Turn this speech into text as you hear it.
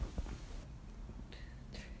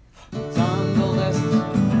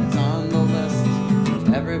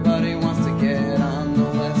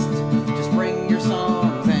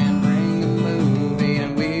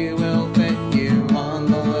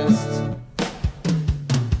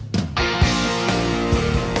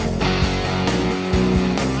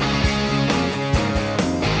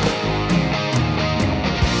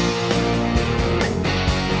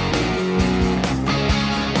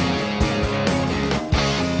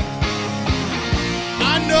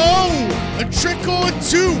a trick or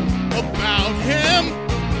two about him.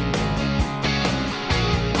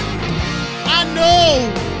 I know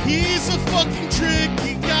he's a fucking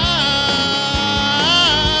tricky guy.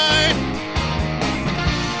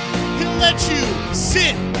 He'll let you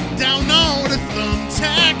sit down on a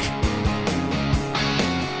thumbtack,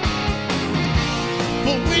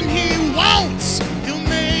 but when he wants, he'll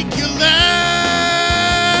make you laugh.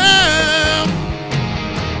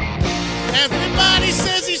 Everybody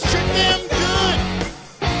says he's tricked them good,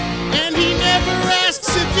 and he never asks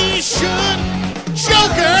if he should.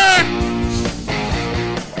 Joker!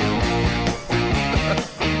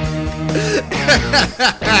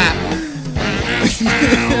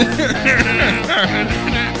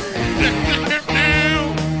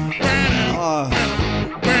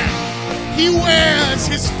 He wears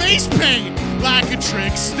his face paint like a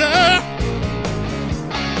trickster.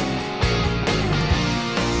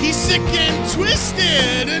 He's sick and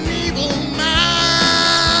twisted, an evil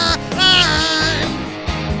mind.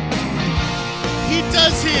 He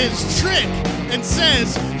does his trick and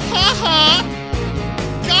says, ha ha,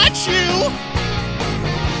 got you.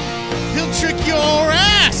 He'll trick your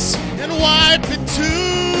ass and wipe it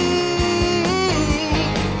too.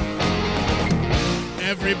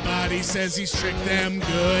 Everybody says he's tricked them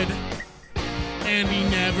good, and he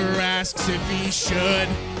never asks if he should.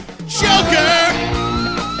 Joker!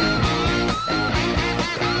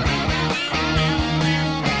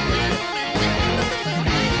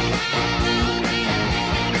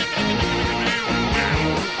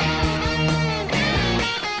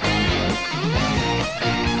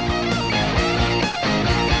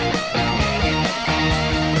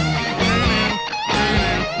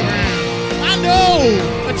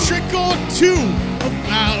 A trick or two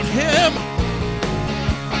about him.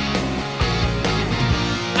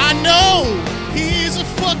 I know he's a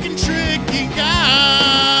fucking tricky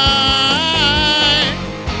guy.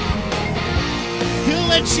 He'll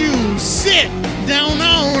let you sit down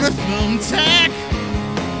on a thumbtack,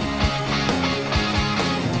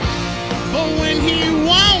 but when he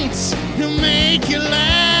wants, he'll make you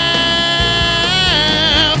laugh.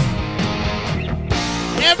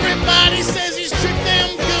 Everybody says he's tricked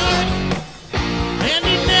them good, and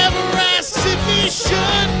he never asks if he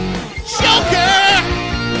should. Joker!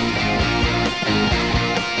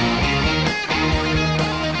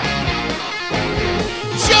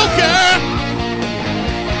 Joker!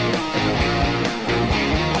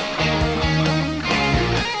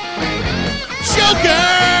 Joker!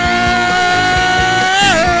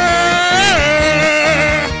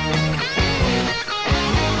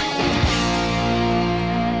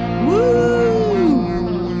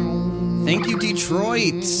 Thank you,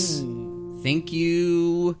 Detroit. Thank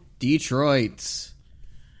you, Detroit.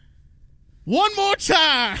 One more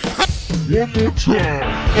time. One more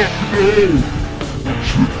time.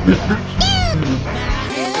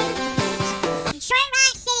 Detroit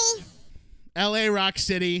Rock City. LA Rock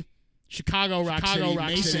City. Chicago Rock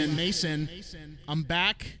City. Mason. I'm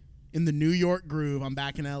back in the New York groove. I'm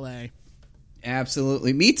back in LA.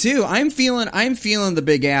 Absolutely, me too. I'm feeling the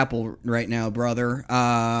Big Apple right now, brother.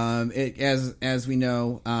 As we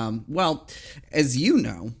know, well, as you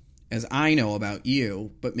know, as I know about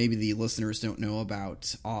you, but maybe the listeners don't know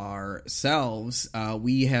about ourselves.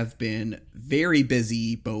 We have been very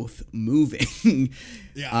busy, both moving,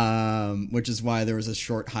 which is why there was a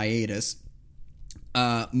short hiatus.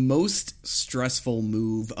 Most stressful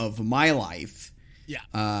move of my life. Yeah.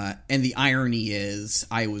 And the irony is,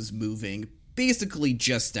 I was moving basically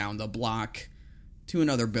just down the block to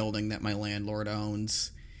another building that my landlord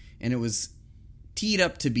owns, and it was teed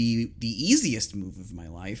up to be the easiest move of my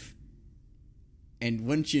life. And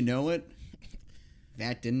wouldn't you know it,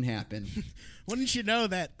 that didn't happen. Wouldn't you know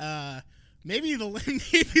that maybe the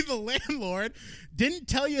landlord didn't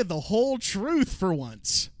tell you the whole truth for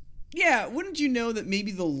once. Yeah, wouldn't you know that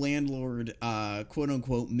maybe the landlord,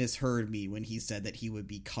 quote-unquote, misheard me when he said that he would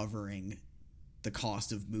be covering the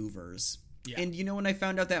cost of movers. Yeah. And you know when I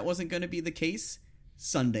found out that wasn't going to be the case?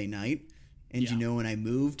 Sunday night. And you know when I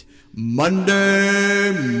moved? Monday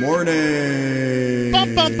morning.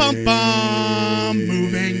 Bum, bum, bum, bum.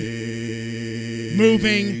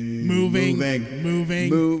 Moving.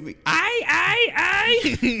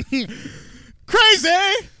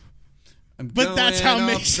 Crazy! But that's how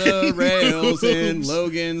Mason off the rails moves. in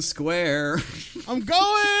Logan Square. I'm going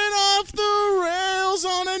off the rails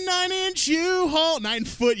on a 9-inch U-Haul.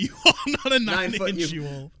 9-foot U-Haul, not a 9-inch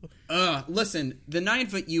U-Haul. Listen, the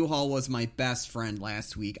 9-foot U-Haul was my best friend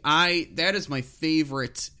last week. That is my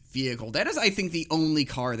favorite vehicle. That is, I think, the only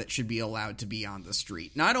car that should be allowed to be on the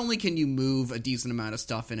street. Not only can you move a decent amount of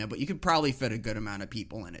stuff in it, but you could probably fit a good amount of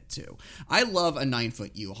people in it too. I love a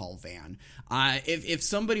 9-foot U-Haul van. If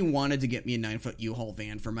somebody wanted to get me a 9-foot U-Haul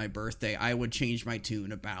van for my birthday, I would change my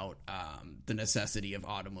tune about the necessity of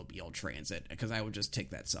automobile transit, because I would just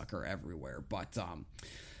take that sucker everywhere. But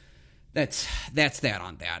that's that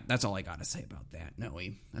on that. That's all I got to say about that, Noe.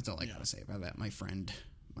 That's all I got to say about that, my friend.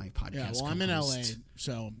 My podcast. Yeah, well, I'm in LA,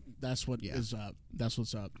 so that's what is up. That's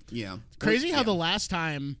what's up. Yeah, crazy how the last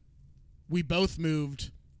time we both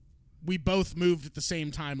moved at the same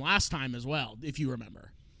time last time as well, if you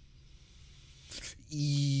remember.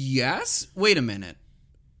 Yes. Wait a minute.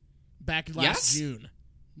 Back last June.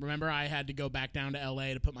 Remember, I had to go back down to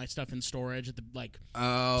LA to put my stuff in storage at the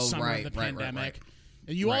summer of the pandemic. Right.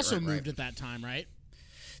 And you also moved at that time, right?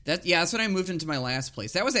 That's when I moved into my last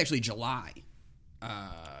place. That was actually July.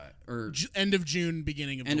 Or end of June,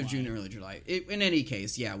 beginning of July. End of June, early July. In any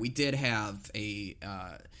case, yeah, we did have a.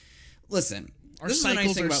 Listen, our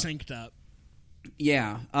cycles are synced up.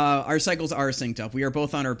 Yeah, our cycles are synced up. We are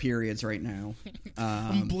both on our periods right now.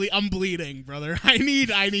 I'm bleeding, brother. I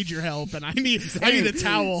need your help, and I need a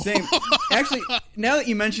towel. Same. Actually, now that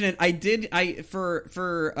you mention it, I did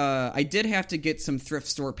have to get some thrift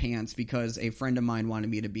store pants because a friend of mine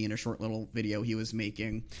wanted me to be in a short little video he was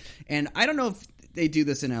making, and I don't know if they do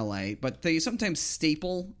this in LA, but they sometimes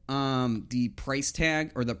staple the price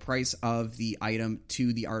tag or the price of the item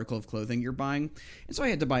to the article of clothing you're buying. And so I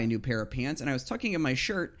had to buy a new pair of pants, and I was tucking in my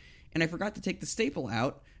shirt, and I forgot to take the staple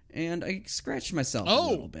out, and I scratched myself a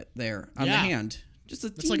little bit there on the hand. Just a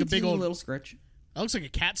big old little scratch. That looks like a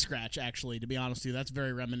cat scratch, actually, to be honest with you. That's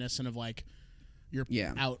very reminiscent of, like, you're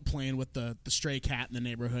out playing with the stray cat in the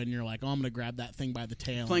neighborhood, and you're like, oh, I'm going to grab that thing by the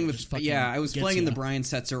tail. I was playing in the Brian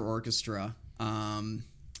Setzer Orchestra. And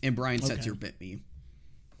Brian Setzer bit me.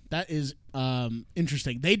 That is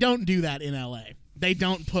interesting. They don't do that in LA. They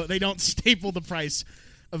don't staple the price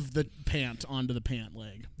of the pant onto the pant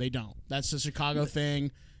leg. They don't. That's a Chicago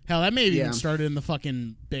thing. Hell, that may have even started in the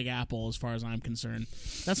fucking Big Apple, as far as I'm concerned.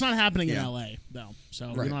 That's not happening in LA though, so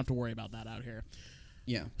we don't have to worry about that out here.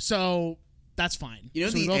 Yeah. So that's fine. You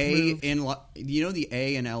know, the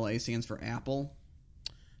A in LA stands for Apple.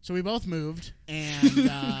 So we both moved,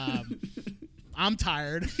 and I'm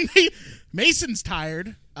tired. Mason's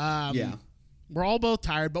tired. We're all both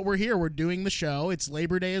tired, but we're here. We're doing the show. It's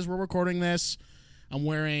Labor Day as we're recording this. I'm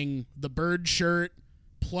wearing the bird shirt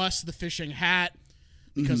plus the fishing hat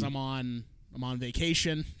because I'm on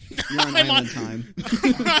vacation. You're on island time.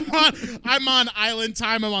 I'm on island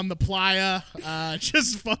time. I'm on the playa,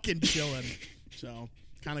 just fucking chilling. So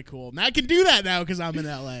kind of cool. And I can do that now because I'm in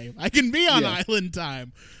LA. I can be on island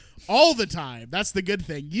time all the time. That's the good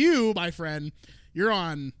thing. You, my friend, you're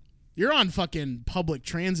on fucking public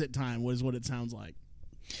transit time, is what it sounds like.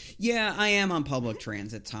 Yeah, I am on public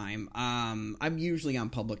transit time. I'm usually on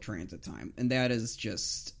public transit time, and that is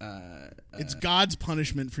just it's God's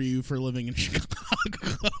punishment for you for living in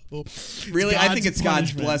Chicago. Really, I think it's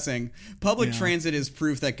God's blessing. Public transit is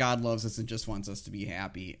proof that God loves us and just wants us to be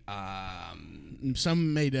happy.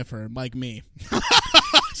 Some may differ, like me.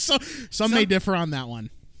 Some may differ on that one.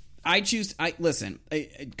 Listen,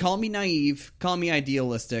 call me naive, call me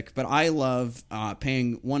idealistic, but I love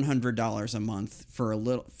paying $100 a month for a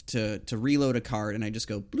little to reload a card, and I just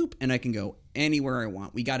go bloop, and I can go anywhere I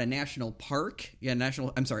want. We got a national park, a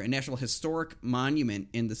national historic monument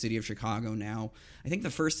in the city of Chicago now. I think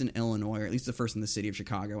the first in Illinois, or at least the first in the city of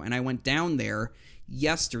Chicago. And I went down there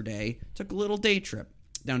yesterday, took a little day trip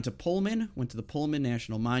down to Pullman, went to the Pullman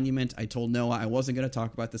National Monument. I told Noah I wasn't going to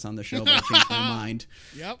talk about this on the show, but I changed my mind.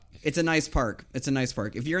 Yep. It's a nice park. If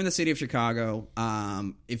you're in the city of Chicago,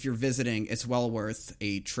 if you're visiting, it's well worth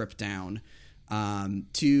a trip down to, I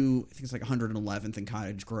think it's like 111th and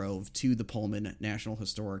Cottage Grove, to the Pullman National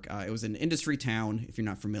Historic. It was an industry town, if you're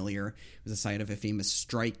not familiar. It was a site of a famous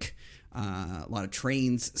strike. A lot of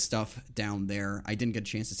trains stuff down there. I didn't get a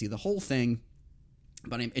chance to see the whole thing,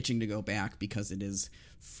 but I'm itching to go back because it is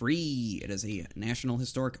free. It is a National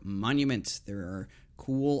Historic Monument. There are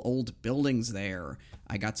cool old buildings there.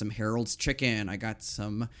 I got some Harold's chicken. I got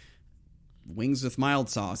some wings with mild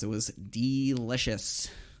sauce. It was delicious.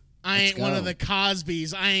 I ain't one of the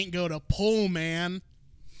Cosbys. I ain't go to Pullman.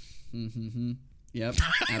 Mm-hmm. Yep,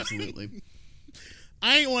 absolutely.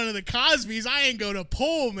 I ain't one of the Cosbys. I ain't go to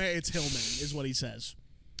Pullman. It's Hillman, is what he says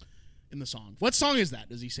in the song. What song is that?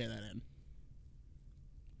 Does he say that in?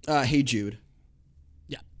 Hey Jude.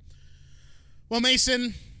 Yeah. Well,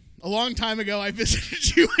 Mason, a long time ago, I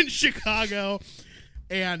visited you in Chicago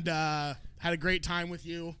and had a great time with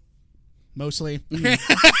you, mostly.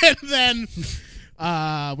 And then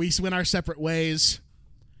We went our separate ways,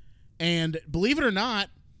 and believe it or not,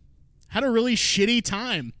 had a really shitty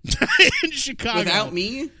time in Chicago. Without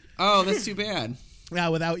me? Oh, that's too bad. Yeah,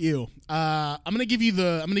 without you. I'm gonna give you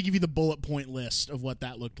the bullet point list of what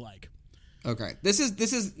that looked like. Okay. This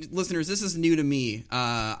is listeners, this is new to me.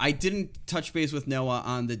 I didn't touch base with Noah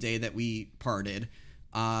on the day that we parted.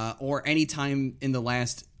 Or any time in the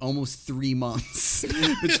last almost 3 months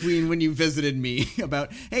between when you visited me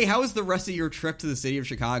about, hey, how was the rest of your trip to the city of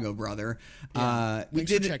Chicago, brother? Yeah,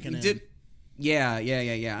 thanks for checking in.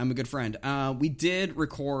 Yeah. I'm a good friend. We did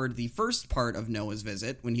record the first part of Noah's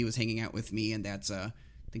visit when he was hanging out with me, and that's I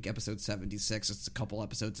think episode 76. It's a couple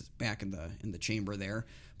episodes back in the chamber there.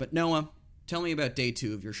 But Noah, tell me about day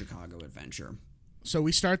 2 of your Chicago adventure. So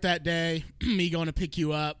we start that day, me going to pick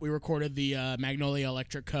you up. We recorded the Magnolia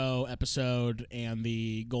Electric Co. episode and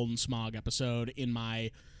the Golden Smog episode in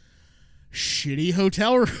my shitty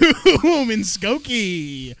hotel room in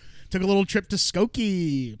Skokie. Took a little trip to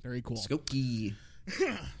Skokie. Very cool. Skokie.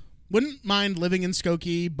 Wouldn't mind living in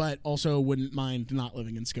Skokie, but also wouldn't mind not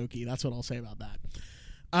living in Skokie. That's what I'll say about that.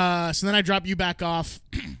 So then I drop you back off.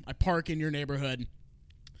 I park in your neighborhood.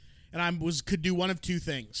 And I could do one of two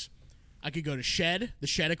things. I could go to the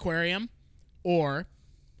Shed Aquarium, or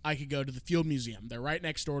I could go to the Field Museum. They're right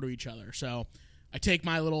next door to each other. So I take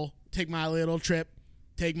my little trip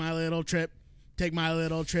to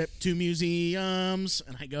museums,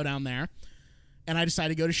 and I go down there, and I decide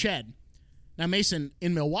to go to Shed. Now, Mason,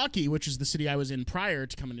 in Milwaukee, which is the city I was in prior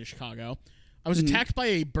to coming to Chicago, I was attacked by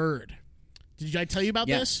a bird. Did I tell you about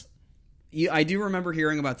this? I do remember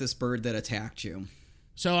hearing about this bird that attacked you.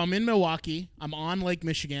 So I'm in Milwaukee. I'm on Lake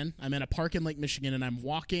Michigan. I'm in a park in Lake Michigan, and I'm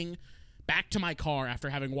walking back to my car after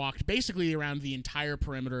having walked basically around the entire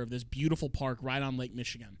perimeter of this beautiful park right on Lake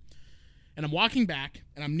Michigan. And I'm walking back,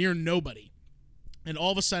 and I'm near nobody. And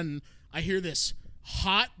all of a sudden, I feel this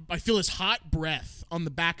hot breath on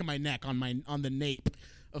the back of my neck, on the nape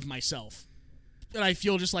of myself. And I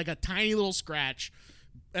feel just like a tiny little scratch,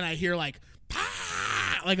 and I hear like,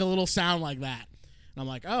 "Pah!" like a little sound like that. And I'm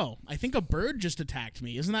like, oh, I think a bird just attacked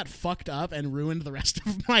me. Isn't that fucked up and ruined the rest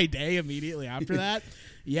of my day immediately after that?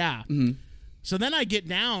 Yeah. Mm-hmm. So then I get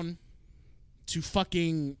down to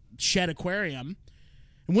fucking Shed Aquarium.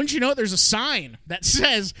 And wouldn't you know it, there's a sign that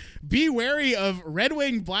says, be wary of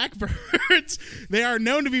red-winged blackbirds. They are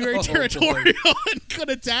known to be very territorial and could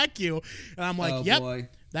attack you. And I'm like, yep, boy.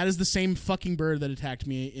 That is the same fucking bird that attacked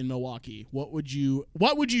me in Milwaukee. What would you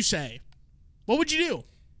say? What would you do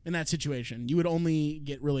in that situation? You would only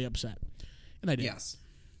get really upset. And I did. Yes.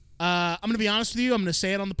 I'm going to be honest with you. I'm going to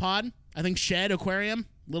say it on the pod. I think Shed Aquarium,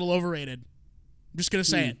 a little overrated. I'm just going to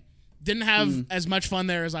say it. Didn't have as much fun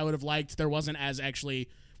there as I would have liked. There wasn't as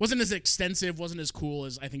extensive, wasn't as cool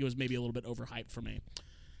as I think it was maybe a little bit overhyped for me.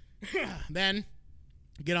 Then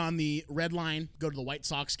get on the red line, go to the White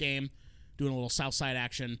Sox game, doing a little South Side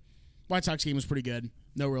action. White Sox game was pretty good.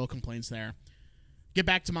 No real complaints there. Get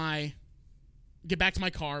back to my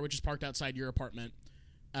car, which is parked outside your apartment,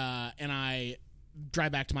 and I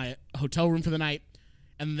drive back to my hotel room for the night.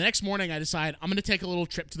 And the next morning, I decide I'm going to take a little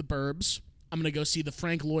trip to the burbs. I'm going to go see the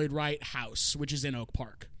Frank Lloyd Wright house, which is in Oak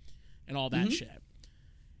Park, and all that shit.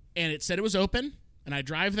 And it said it was open, and I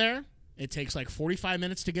drive there. It takes like 45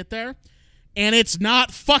 minutes to get there, and it's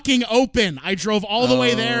not fucking open. I drove all the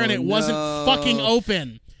way there, and it wasn't fucking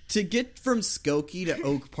open. To get from Skokie to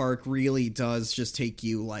Oak Park really does just take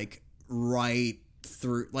you, like, right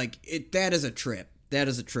through. Like, that is a trip. That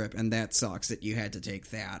is a trip, and that sucks that you had to take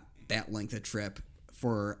that length of trip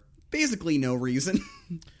for basically no reason.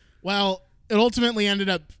 Well, it ultimately ended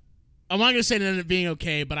up, I'm not going to say it ended up being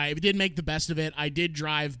okay, but I did make the best of it. I did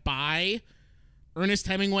drive by Ernest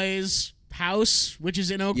Hemingway's house, which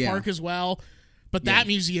is in Oak Park as well. But that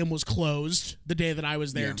museum was closed the day that I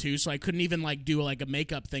was there too, so I couldn't even do a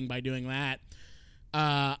makeup thing by doing that.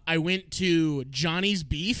 I went to Johnny's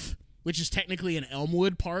Beef, which is technically in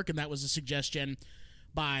Elmwood Park, and that was a suggestion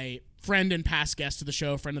by friend and past guest of the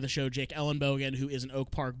show, friend of the show, Jake Ellenbogen, who is an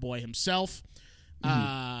Oak Park boy himself.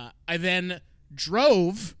 I then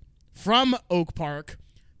drove from Oak Park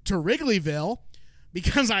to Wrigleyville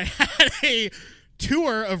because I had a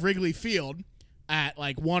tour of Wrigley Field at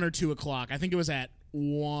 1 or 2 o'clock. I think it was at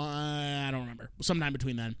 1, I don't remember, sometime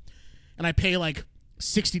between then. And I pay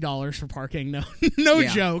 $60 for parking. No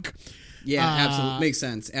joke. Yeah, absolutely. Makes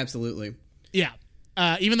sense. Absolutely. Yeah.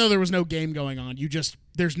 Even though there was no game going on,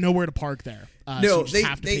 there's nowhere to park there. No, so you just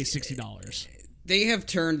have to pay $60. They have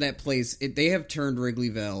turned that place, they have turned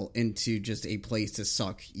Wrigleyville into just a place to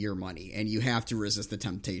suck your money, and you have to resist the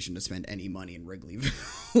temptation to spend any money in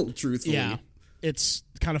Wrigleyville, truthfully. Yeah, it's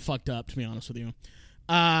kind of fucked up, to be honest with you.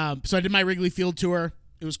 So I did my Wrigley Field tour.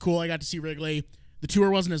 It was cool. I got to see Wrigley. The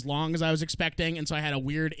tour wasn't as long as I was expecting, and so I had a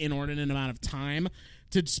weird, inordinate amount of time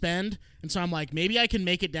to spend. And so I'm like, maybe I can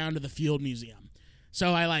make it down to the Field Museum.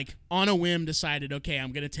 So I, like, on a whim decided, okay,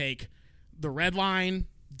 I'm going to take the Red Line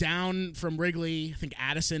down from Wrigley. I think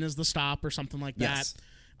Addison is the stop or something like that.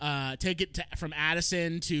 Yes. Take it from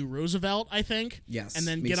Addison to Roosevelt, I think. Yes. And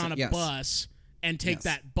then get on a bus and take Yes.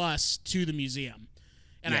 that bus to the museum.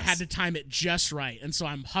 And Yes. I had to time it just right. And so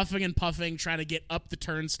I'm huffing and puffing, trying to get up the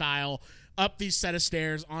turnstile, up these set of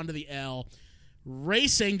stairs onto the L,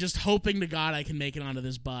 racing, just hoping to God I can make it onto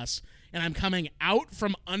this bus. And I'm coming out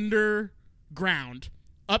from underground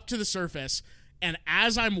up to the surface. And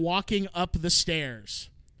as I'm walking up the stairs,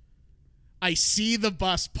 I see the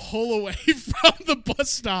bus pull away from the bus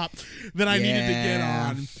stop that I needed to get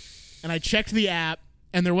on. And I checked the app,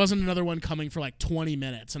 and there wasn't another one coming for like 20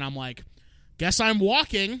 minutes. And I'm like, guess I'm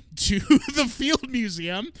walking to the Field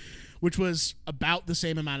Museum, which was about the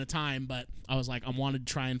same amount of time. But I was like, I wanted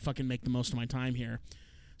to try and fucking make the most of my time here.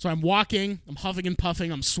 So I'm walking, I'm huffing and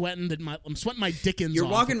puffing, I'm sweating my dickens You're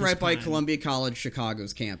off walking at this right by time. Columbia College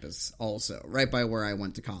Chicago's campus, also right by where I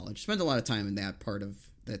went to college. Spent a lot of time in that part of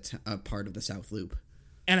the South Loop.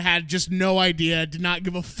 And had just no idea, did not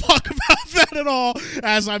give a fuck about that at all,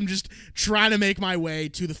 as I'm just trying to make my way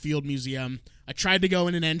to the Field Museum. I tried to go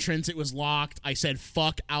in an entrance, it was locked. I said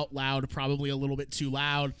fuck out loud, probably a little bit too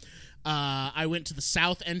loud. I went to the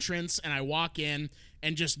south entrance, and I walk in,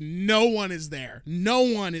 and just no one is there. No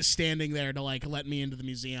one is standing there to, like, let me into the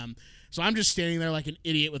museum. So I'm just standing there like an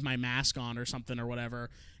idiot with my mask on or something or whatever.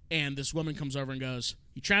 And this woman comes over and goes,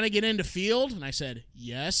 "You trying to get into Field?" And I said,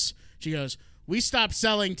 "Yes." She goes, "We stopped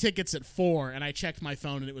selling tickets at 4." And I checked my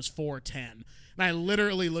phone, and it was 4:10. And I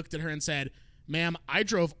literally looked at her and said, "Ma'am, I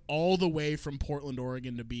drove all the way from Portland,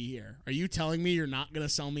 Oregon to be here. Are you telling me you're not going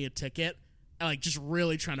to sell me a ticket?" And, like, just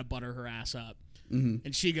really trying to butter her ass up. Mm-hmm.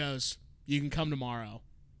 And she goes, "You can come tomorrow."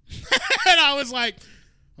 And I was like,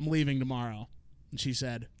 "I'm leaving tomorrow." And she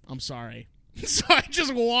said, "I'm sorry." So I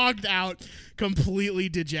just walked out completely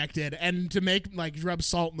dejected. And to rub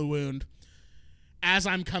salt in the wound, as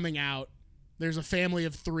I'm coming out, there's a family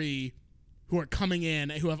of 3 who are coming in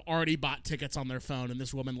who have already bought tickets on their phone, and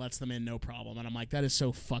this woman lets them in no problem. And I'm like, that is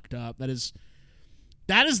so fucked up. That is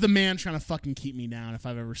the man trying to fucking keep me down if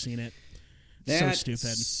I've ever seen it. That so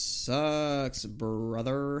stupid. Sucks,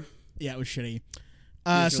 brother. Yeah, it was shitty. It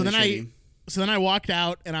was So really then I walked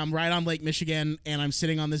out, and I'm right on Lake Michigan, and I'm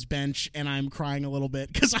sitting on this bench, and I'm crying a little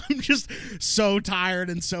bit because I'm just so tired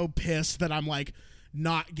and so pissed that I'm, like,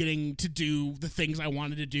 not getting to do the things I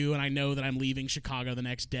wanted to do, and I know that I'm leaving Chicago the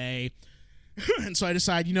next day. And so I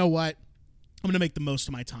decide, you know what? I'm going to make the most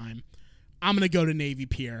of my time. I'm going to go to Navy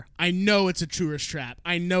Pier. I know it's a tourist trap.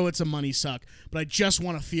 I know it's a money suck, but I just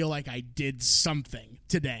want to feel like I did something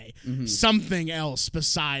today. Mm-hmm. Something else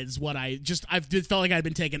besides what I've felt like I'd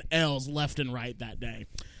been taking L's left and right that day.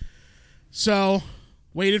 So,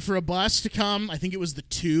 waited for a bus to come. I think it was the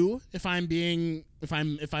 2 if my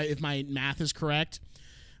math is correct.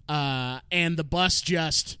 And the bus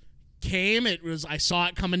just came. I saw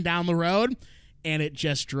it coming down the road, and it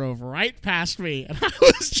just drove right past me. And I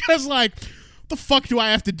was just like, what the fuck do I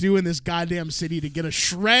have to do in this goddamn city to get a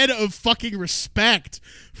shred of fucking respect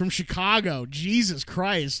from Chicago? Jesus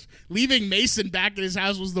Christ. Leaving Mason back at his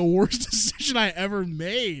house was the worst decision I ever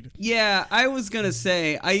made. Yeah, I was gonna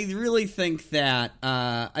say, I really think that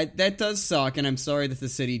that does suck, and I'm sorry that the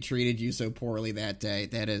city treated you so poorly that day.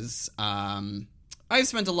 That is, I've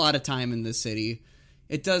spent a lot of time in this city.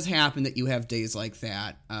 It does happen that you have days like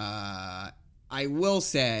that. I will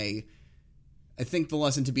say, I think the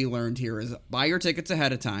lesson to be learned here is buy your tickets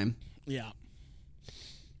ahead of time. Yeah.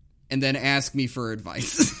 And then ask me for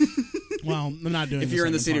advice. Well, I'm not doing if you're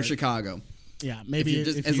in the city of Chicago. Yeah, maybe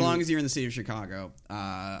as long as you're in the city of Chicago,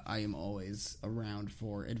 I am always around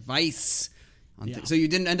for advice. So you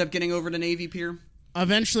didn't end up getting over to Navy Pier?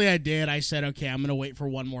 Eventually I did. I said, okay, I'm going to wait for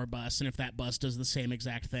one more bus, and if that bus does the same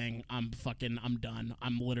exact thing, I'm done.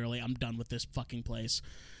 I'm done with this fucking place.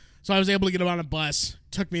 So I was able to get on a bus.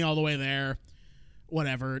 Took me all the way there.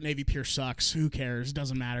 Whatever. Navy Pier sucks. Who cares?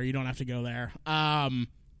 Doesn't matter. You don't have to go there. And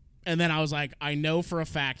then I was like, I know for a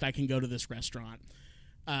fact I can go to this restaurant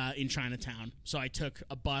in Chinatown. So I took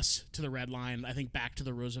a bus to the Red Line, I think back to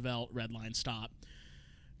the Roosevelt Red Line stop.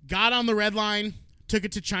 Got on the Red Line, took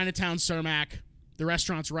it to Chinatown Cermak. The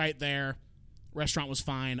restaurant's right there. Restaurant was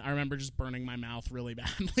fine. I remember just burning my mouth really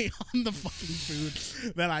badly on the fucking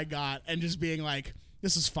food that I got and just being like,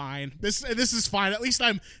 this is fine. This is fine. At least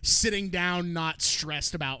I'm sitting down, not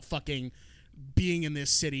stressed about fucking being in this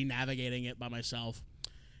city, navigating it by myself.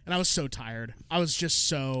 and I was so tired. I was just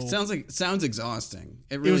so sounds exhausting.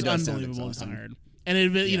 It really it was does unbelievably sound exhausting. tired. And it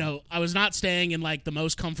had been, you know, I was not staying in like the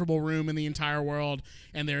most comfortable room in the entire world.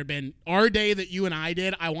 And there had been our day that you and I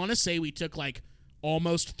did. I want to say we took like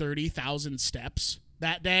almost 30,000 steps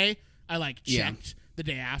that day. I like checked the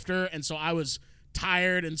day after, and so I was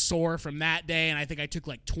tired and sore from that day. And I think I took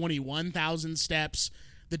like 21,000 steps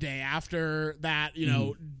the day after that. You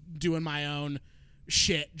know, doing my own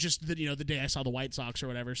shit. Just the day I saw the White Sox or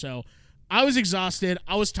whatever. So I was exhausted.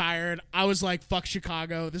 I was tired. I was like, fuck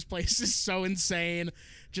Chicago. This place is so insane.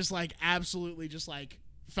 Just like absolutely just like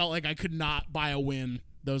felt like I could not buy a win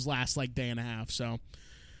those last like day and a half. So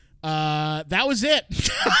that was it.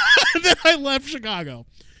 Then I left Chicago.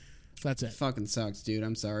 That's it. Fucking sucks, dude.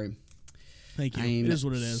 I'm sorry. Thank you. It is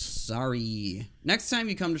what it is. Sorry. Next time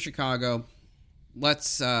you come to Chicago,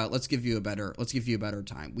 let's give you a better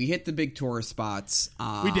time. We hit the big tourist spots.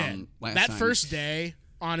 We did. That time. First day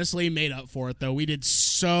honestly made up for it though. We did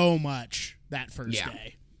so much that first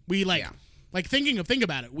day. We think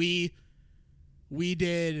about it. We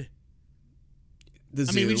did the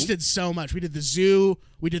zoo. I mean, we just did so much. We did the zoo,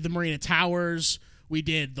 we did the Marina Towers, we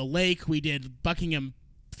did the lake, we did Buckingham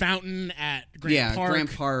Fountain at Grant Park.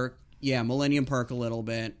 Grant Park. Yeah, Millennium Park a little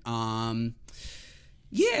bit.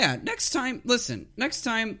 Next time,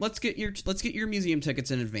 let's get your museum tickets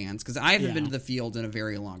in advance because I haven't been to the field in a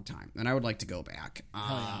very long time, and I would like to go back.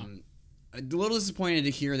 A little disappointed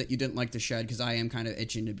to hear that you didn't like the Shed because I am kind of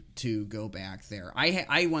itching to go back there.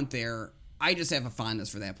 I went there. I just have a fondness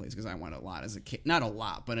for that place because I went a lot as a kid. Not a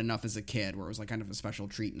lot, but enough as a kid where it was like kind of a special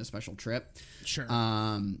treat and a special trip. Sure.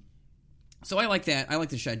 So I like that. I like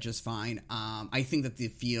the Shed just fine. I think that the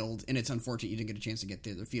field, and it's unfortunate you didn't get a chance to get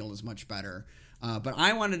there, the field is much better. But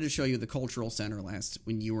I wanted to show you the Cultural Center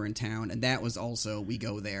when you were in town, and that was also, we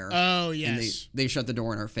go there. Oh, yes. And they shut the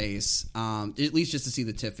door in our face, at least just to see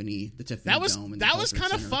the Tiffany Dome. That was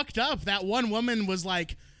kind of fucked up. That one woman was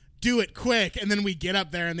like, do it quick, and then we get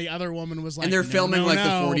up there, and the other woman was like, and they're filming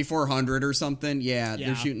the 4400 or something. Yeah,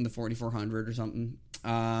 they're shooting the 4400 or something.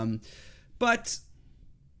 But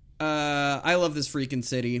I love this freaking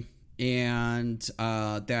city, and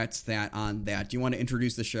that's that on that. Do you want to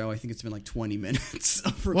introduce the show? I think it's been like 20 minutes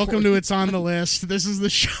of recording. Welcome to It's on the List. This is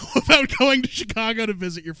the show about going to Chicago to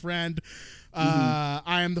visit your friend.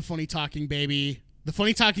 I am the funny talking baby. The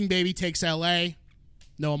funny talking baby takes L.A.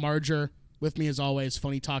 Noah Marger. With me as always,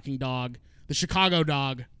 funny talking dog, the Chicago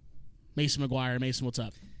dog, Mason McGuire. Mason, what's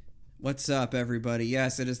up? What's up, everybody?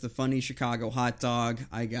 Yes, it is the funny Chicago hot dog.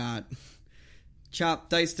 I got chopped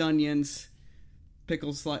diced onions,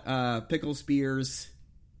 pickle spears,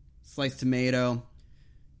 sliced tomato,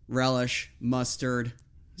 relish, mustard,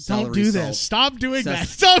 Don't do salt, this. Stop doing that.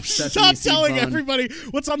 Stop telling bun. everybody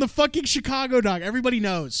what's on the fucking Chicago dog. Everybody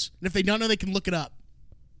knows. And if they don't know, they can look it up.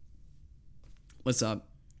 What's up?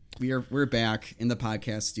 We're back in the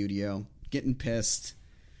podcast studio, getting pissed.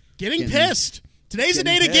 Getting pissed. Today's the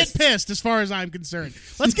day to get pissed, as far as I'm concerned.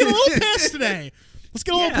 Let's get a little pissed today.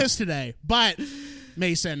 Pissed today. But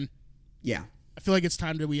Mason, yeah, I feel like it's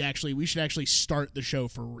time we should actually start the show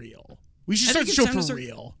for real. We should start the show for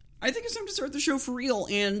real. I think it's time to start the show for real,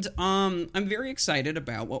 and I'm very excited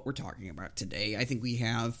about what we're talking about today. I think we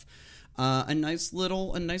have a nice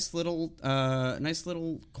little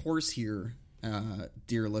course here.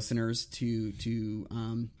 Dear listeners, to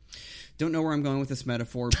don't know where I'm going with this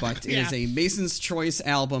metaphor, but it is a Mason's Choice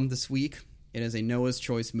album this week. It is a Noah's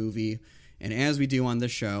Choice movie, and as we do on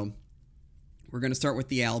this show, we're going to start with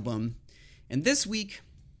the album. And this week,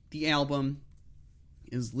 the album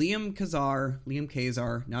is Liam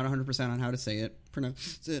Kazar, not 100% on how to say it,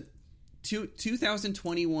 pronounce it,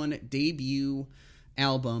 2021 debut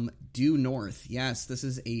album, Due North. Yes, this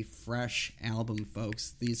is a fresh album,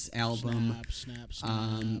 folks. This album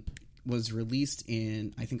was released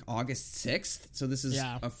in, I think, August 6th. So this is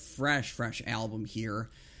a fresh album here.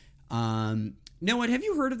 Noah, have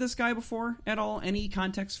you heard of this guy before at all? Any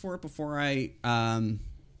context for it before I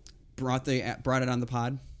brought it on the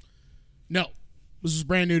pod? No. This was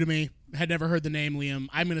brand new to me. Had never heard the name Liam.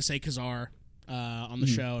 I'm going to say Kazar on the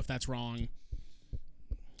show, if that's wrong.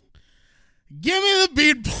 Give me the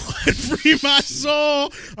beat, boy, free my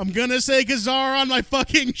soul. I'm gonna say Kazar on my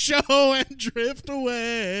fucking show and drift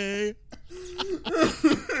away.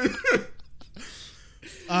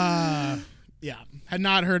 Had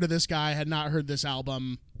not heard of this guy. Had not heard this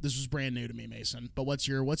album. This was brand new to me, Mason. But what's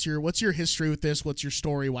your history with this? What's your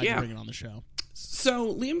story? Why you bring it on the show?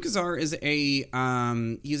 So Liam Kazar is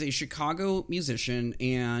he's a Chicago musician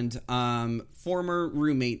and former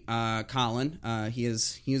roommate Colin. He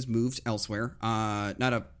has moved elsewhere.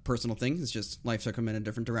 Not a personal thing. It's just life took him in a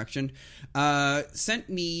different direction. Sent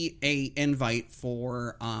me a invite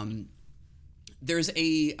for there's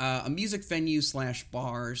a music venue /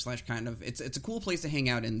 bar / kind of it's a cool place to hang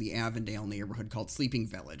out in the Avondale neighborhood called Sleeping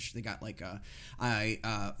Village. They got like a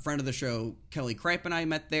friend of the show, Kelly Kripe, and I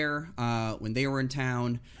met there when they were in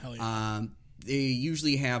town. Hell yeah. They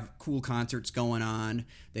usually have cool concerts going on.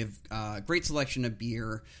 They have a great selection of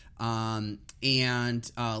beer. And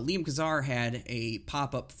Liam Kazar had a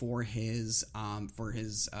pop-up for his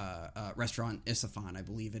restaurant Isfahan, I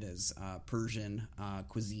believe it is, Persian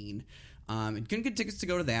cuisine. And couldn't get tickets to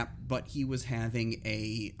go to that, but he was having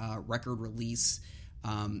a record release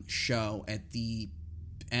show at the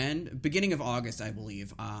beginning of August, I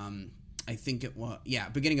believe. I think it was,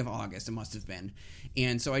 beginning of August, it must have been.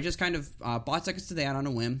 And so I just kind of bought tickets to that on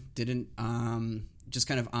a whim. Didn't, just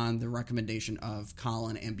kind of on the recommendation of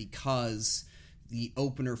Colin, and because the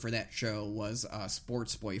opener for that show was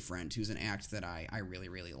Sports Boyfriend, who's an act that I really,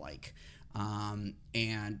 really like.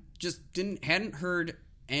 And just hadn't heard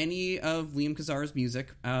any of Liam Kazar's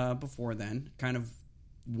music before then. Kind of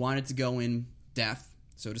wanted to go in deaf,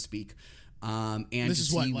 so to speak. And this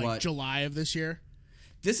is what, July of this year?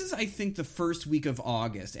 This is, I think, the first week of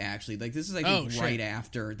August, actually. Like, this is, I think, right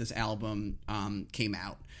after this album came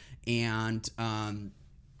out. And,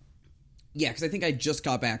 because I think I just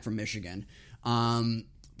got back from Michigan.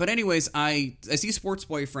 But anyways, I see Sports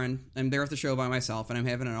Boyfriend. I'm there at the show by myself, and I'm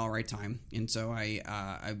having an all right time. And so I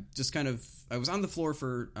just kind of, I was on the floor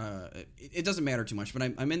for, it doesn't matter too much,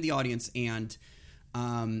 but I'm in the audience, and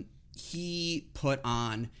he put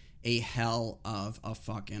on a hell of a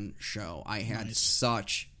fucking show. I had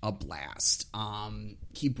such a blast.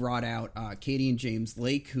 He brought out Katie and James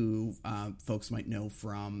Lake, who folks might know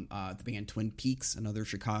from the band Twin Peaks, another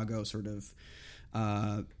Chicago sort of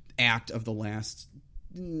act of the last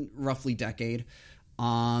roughly decade.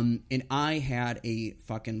 And I had a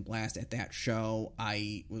fucking blast at that show.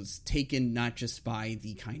 I was taken not just by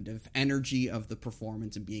the kind of energy of the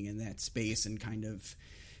performance and being in that space and kind of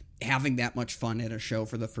having that much fun at a show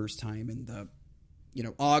for the first time. And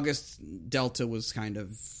August, Delta was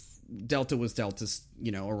Delta's,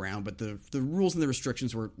 around, but the rules and the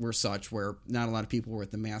restrictions were such where not a lot of people were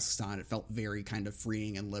with the masks on. It felt very kind of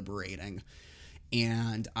freeing and liberating.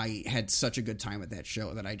 And I had such a good time at that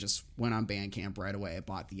show that I just went on Bandcamp right away. I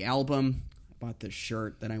bought the album. I bought the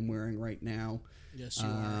shirt that I'm wearing right now. Yes, you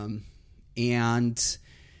are. And,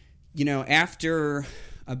 after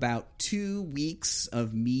about 2 weeks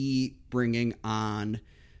of me bringing on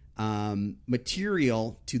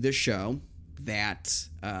material to this show that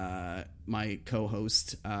my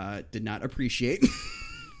co-host did not appreciate.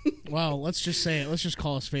 Well, let's just say it. Let's just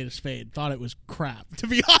call a spade a spade. Thought it was crap. To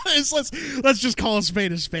be honest, let's just call a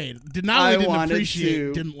spade a spade. Didn't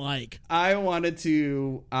appreciate, didn't like. I wanted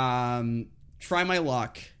to try my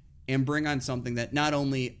luck and bring on something that not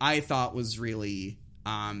only I thought was really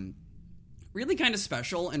really kind of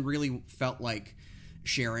special and really felt like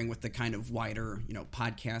sharing with the kind of wider,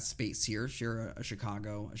 podcast space here, share a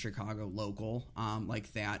Chicago local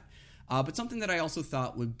like that. But something that I also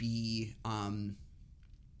thought would be,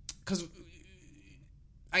 because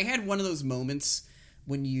I had one of those moments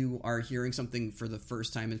when you are hearing something for the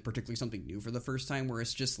first time, and particularly something new for the first time, where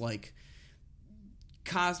it's just like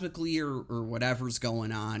cosmically or whatever's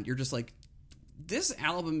going on, you're just like, this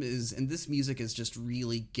album is, and this music is just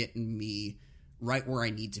really getting me right where I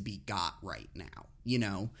need to be got right now,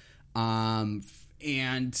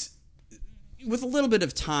 and with a little bit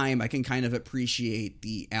of time, I can kind of appreciate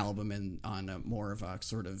the album on a more of a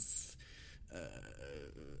sort of,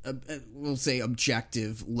 we'll say,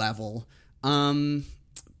 objective level.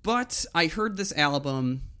 But I heard this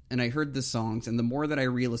album and I heard the songs, and the more that I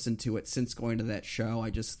re-listened to it since going to that show, I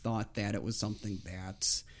just thought that it was something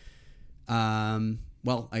that,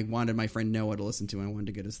 I wanted my friend Noah to listen to, and I wanted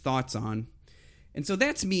to get his thoughts on. And so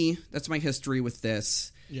that's me. That's my history with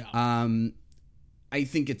this. Yeah. I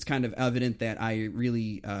think it's kind of evident that I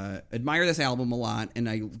really admire this album a lot, and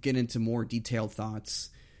I get into more detailed thoughts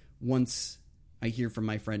once I hear from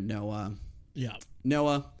my friend Noah. Yeah.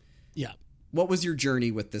 Noah. Yeah. What was your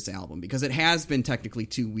journey with this album? Because it has been technically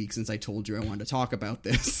 2 weeks since I told you I wanted to talk about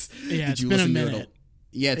this. Yeah, it's been a minute.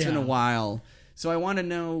 It's been a while. So I want to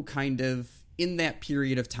know, kind of, in that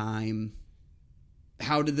period of time,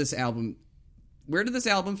 where did this album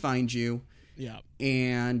find you? Yeah.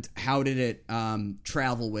 And how did it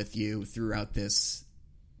travel with you throughout these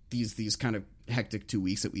kind of hectic 2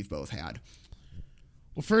 weeks that we've both had?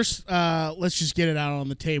 Well, first, let's just get it out on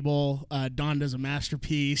the table. Donda's a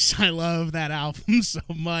masterpiece. I love that album so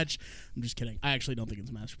much. I'm just kidding. I actually don't think it's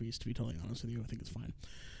a masterpiece, to be totally honest with you. I think it's fine.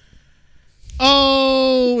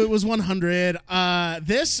 Oh, it was 100.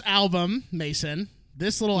 This album, Mason,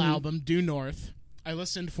 this little album, Due North, I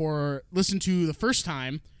listened to the first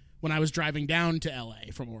time when I was driving down to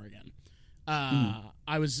LA from Oregon.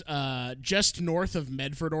 I was just north of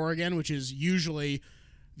Medford, Oregon, which is usually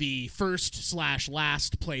the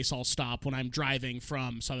first/last place I'll stop when I'm driving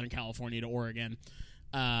from Southern California to Oregon.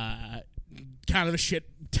 Kind of a shit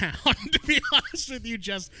town, to be honest with you,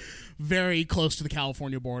 just very close to the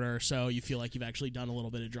California border, so you feel like you've actually done a little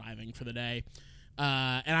bit of driving for the day.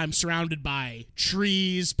 And I'm surrounded by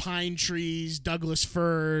trees, pine trees, Douglas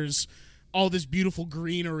firs, all this beautiful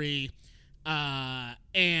greenery,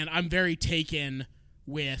 and I'm very taken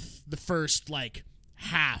with the first, like,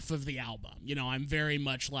 half of the album. You know, I'm very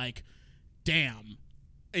much like, damn,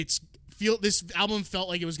 this album felt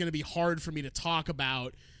like it was going to be hard for me to talk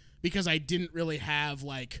about because I didn't really have,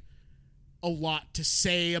 like, a lot to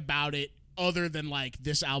say about it other than, like,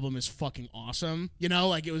 this album is fucking awesome. You know,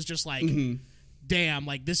 like, it was just like, damn,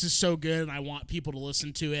 like, this is so good and I want people to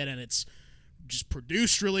listen to it, and it's just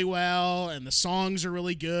produced really well, and the songs are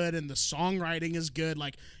really good, and the songwriting is good.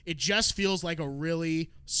 Like, it just feels like a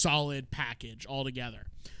really solid package altogether.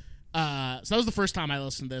 So that was the first time I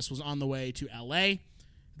listened to this, was on the way to LA.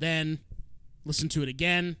 Then listened to it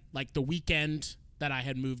again, like the weekend that I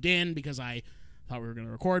had moved in, because I thought we were going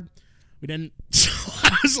to record. We didn't, so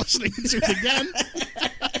I was listening to it again.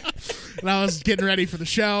 And I was getting ready for the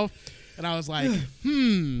show. And I was like,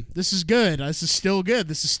 this is good. This is still good.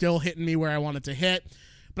 This is still hitting me where I want it to hit.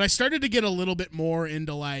 But I started to get a little bit more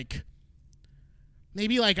into, like,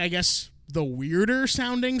 maybe, like, I guess the weirder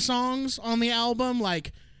sounding songs on the album.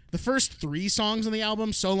 Like, the first 3 songs on the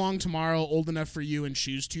album, So Long Tomorrow, Old Enough for You, and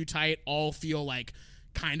Shoes Too Tight, all feel like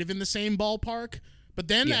kind of in the same ballpark. But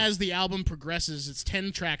then as the album progresses, it's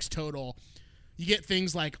 10 tracks total. You get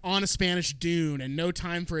things like On a Spanish Dune and No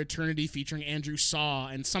Time for Eternity featuring Andrew Saw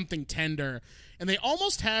and Something Tender. And they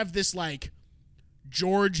almost have this, like,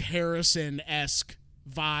 George Harrison-esque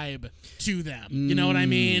vibe to them. You know what I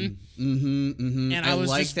mean? And I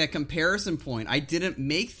like that comparison point. I didn't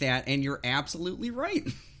make that, and you're absolutely right.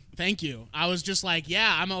 Thank you. I was just like,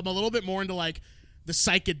 yeah, I'm a little bit more into, like, the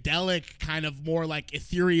psychedelic kind of more, like,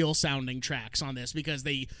 ethereal sounding tracks on this, because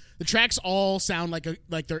the tracks all sound like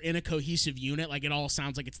they're in a cohesive unit. Like, it all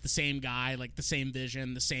sounds like it's the same guy, like the same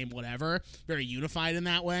vision, the same whatever, very unified in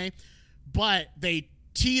that way. But they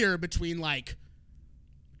teeter between, like,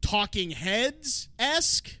 Talking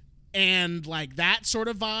Heads-esque and, like, that sort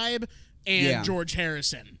of vibe and George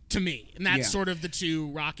Harrison to me. And that's sort of the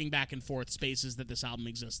two rocking back and forth spaces that this album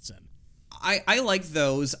exists in. I like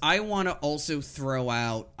those. I want to also throw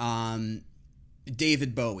out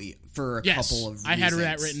David Bowie for a couple of reasons. I had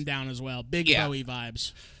that written down as well. Big Bowie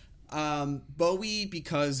vibes. Bowie,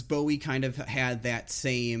 because Bowie kind of had that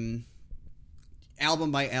same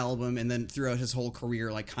album by album, and then throughout his whole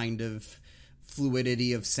career, like, kind of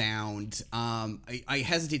fluidity of sound. I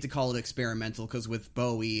hesitate to call it experimental, because with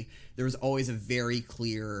Bowie, there was always a very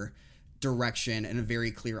clear direction and a very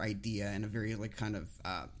clear idea and a very, like, kind of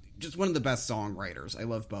just one of the best songwriters. I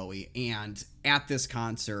love Bowie. And at this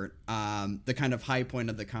concert, the kind of high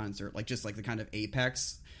point of the concert, like, just like the kind of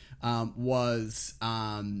apex, was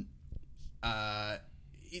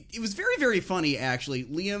it was very, very funny, actually.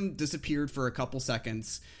 Liam disappeared for a couple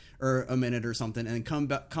seconds or a minute or something, and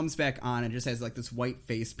then comes back on and just has, like, this white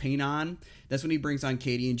face paint on. That's when he brings on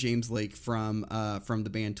Katie and James Lake from the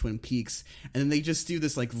band Twin Peaks, and then they just do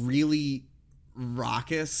this, like, really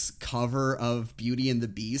raucous cover of Beauty and the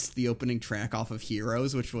Beast, the opening track off of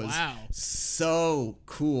Heroes, which was so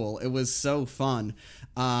cool. It was so fun.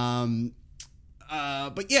 But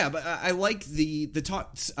I like the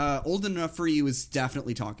talk. Old Enough for You is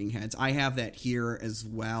definitely Talking Heads. I have that here as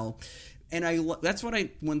well. And that's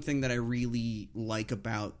one thing that I really like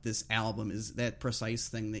about this album is that precise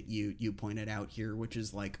thing that you pointed out here, which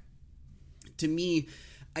is, like, to me,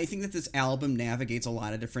 I think that this album navigates a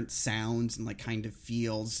lot of different sounds and, like, kind of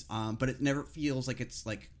feels, but it never feels like it's,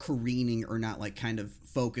 like, careening or not, like, kind of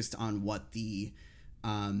focused on what the,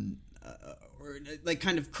 or, like,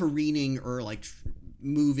 kind of careening or, like,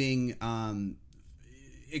 moving,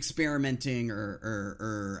 experimenting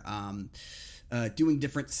or doing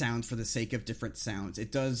different sounds for the sake of different sounds.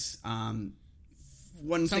 It does. One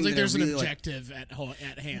Sounds thing like there's really an objective at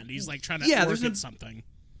hand. He's, like, trying to work at something.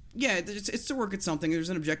 Yeah, it's to work at something. There's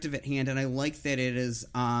an objective at hand, and I like that it is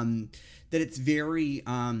that it's very.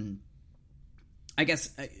 I guess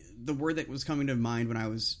the word that was coming to mind when I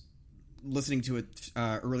was listening to it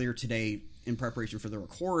earlier today in preparation for the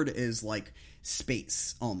record is, like,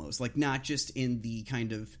 space, almost, like, not just in the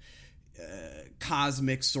kind of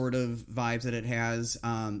cosmic sort of vibes that it has.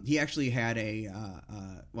 He actually had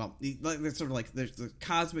it's sort of like there's the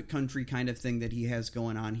cosmic country kind of thing that he has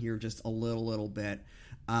going on here, just a little bit.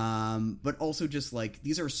 But also just like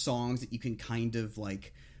these are songs that you can kind of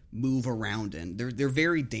like move around in. They're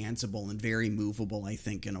very danceable and very movable, I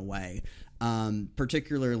think, in a way.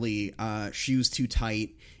 Particularly Shoes Too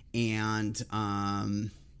Tight and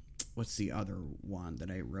what's the other one that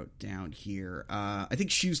I wrote down here? I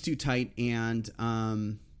think Shoes Too Tight and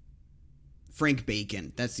Frank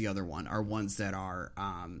Bacon, that's the other one, are ones that are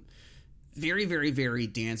very, very, very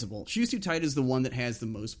danceable. Shoes Too Tight is the one that has the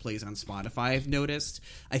most plays on Spotify, I've noticed.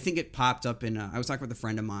 I think it popped up in, I was talking with a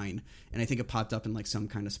friend of mine, and I think it popped up in like some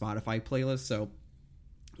kind of Spotify playlist, so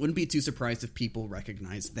wouldn't be too surprised if people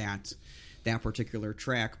recognize that particular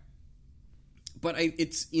track. But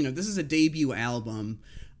it's, this is a debut album,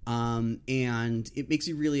 and it makes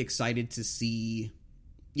me really excited to see,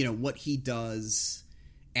 what he does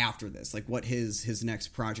after this, like what his next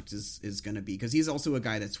project is going to be, because he's also a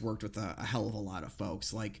guy that's worked with a hell of a lot of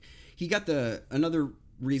folks. Like he got another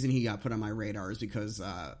reason he got put on my radar is because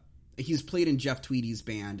he's played in Jeff Tweedy's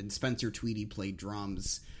band, and Spencer Tweedy played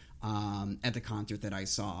drums at the concert that I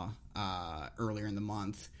saw earlier in the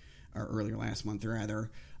month, or earlier last month rather.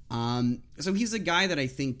 So he's a guy that I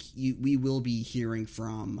think we will be hearing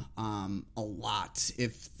from a lot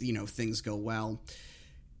if things go well.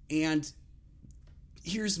 And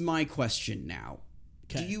here's my question now.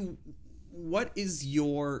 Okay. What is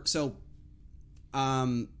your, so,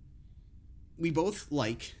 we both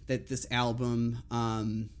like that this album,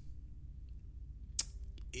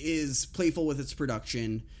 is playful with its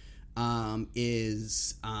production, and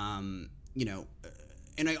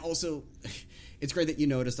I also, it's great that you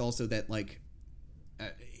noticed also that, like,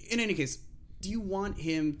 in any case, do you want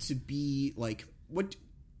him to be, like,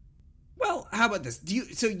 well, how about this?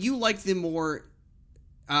 So you like the more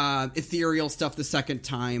ethereal stuff the second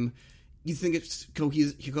time? You think it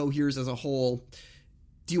coheres as a whole?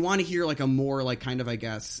 Do you want to hear like a more like kind of, I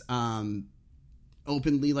guess,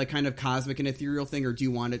 openly like kind of cosmic and ethereal thing, or do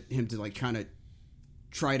you want him to like kind of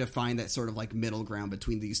try to find that sort of like middle ground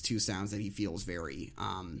between these two sounds that he feels very,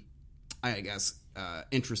 I guess,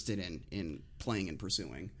 interested in playing and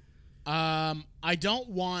pursuing? I don't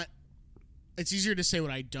want. It's easier to say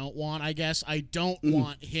what I don't want, I guess. I don't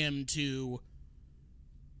want him to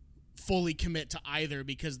fully commit to either,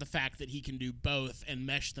 because the fact that he can do both and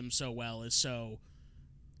mesh them so well is so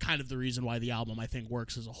kind of the reason why the album, I think,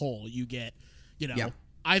 works as a whole. You get,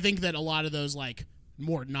 I think that a lot of those like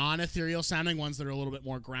more non-ethereal sounding ones that are a little bit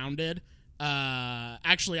more grounded.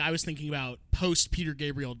 Actually, I was thinking about post Peter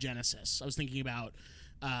Gabriel Genesis. I was thinking about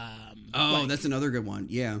that's another good one.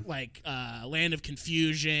 Yeah. Like Land of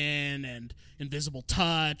Confusion and Invisible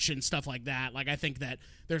Touch and stuff like that. Like, I think that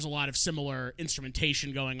there's a lot of similar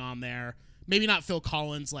instrumentation going on there. Maybe not Phil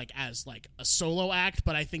Collins like as like a solo act,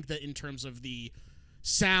 but I think that in terms of the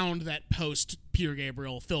sound that post Peter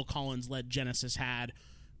Gabriel, Phil Collins led Genesis had,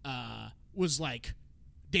 was like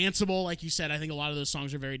danceable. Like you said, I think a lot of those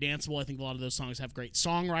songs are very danceable. I think a lot of those songs have great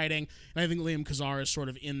songwriting, and I think Liam Kazar is sort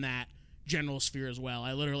of in that general sphere as well.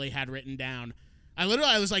 I literally had written down, I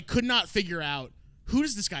was like, could not figure out who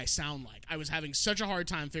does this guy sound like. I was having such a hard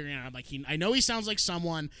time figuring out. I'm like, I know he sounds like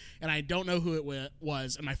someone, and I don't know who it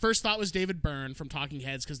was. And my first thought was David Byrne from Talking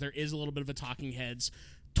Heads, because there is a little bit of a Talking Heads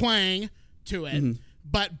twang to it. Mm-hmm.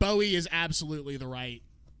 But Bowie is absolutely the right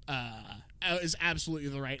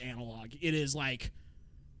analog. It is like,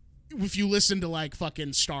 if you listen to like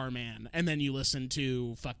fucking Starman and then you listen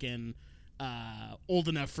to fucking Old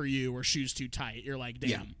Enough for You or Shoes Too Tight, you're like,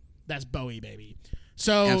 damn, that's Bowie, baby.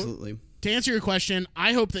 So absolutely. To answer your question,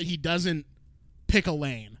 I hope that he doesn't pick a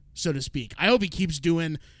lane, so to speak. I hope he keeps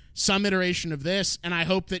doing some iteration of this, and I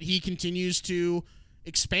hope that he continues to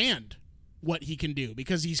expand what he can do,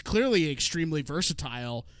 because he's clearly an extremely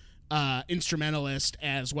versatile instrumentalist,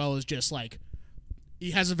 as well as just like, he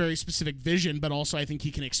has a very specific vision, but also I think he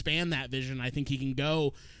can expand that vision. I think he can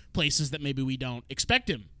go places that maybe we don't expect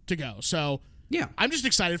him to go. So yeah, I'm just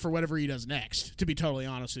excited for whatever he does next, to be totally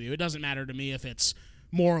honest with you. It doesn't matter to me if it's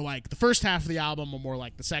more like the first half of the album or more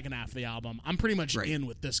like the second half of the album. I'm pretty much in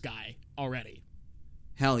with this guy already.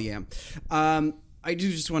 Hell yeah. I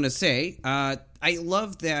do just want to say, I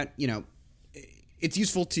love that, it's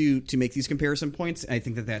useful to make these comparison points. I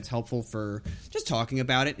think that that's helpful for just talking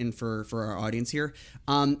about it and for our audience here.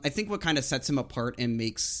 I think what kind of sets him apart and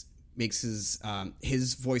makes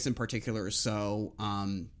his voice in particular so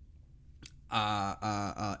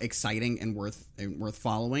exciting and worth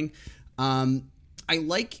following. I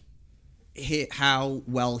like how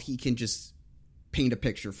well he can just paint a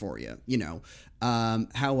picture for you,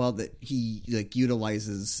 how well that he like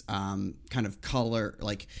utilizes kind of color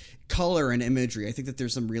and imagery. I think that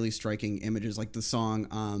there's some really striking images, like the song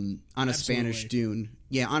on a Spanish Dune.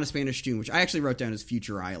 Yeah, On a Spanish Dune, which I actually wrote down as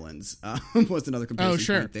Future Islands, was another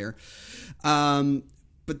comparison point there.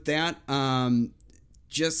 But that I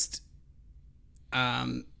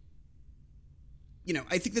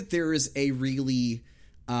think that there is a really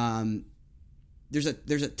there's a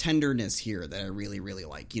tenderness here that I really, really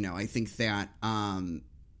like. I think that not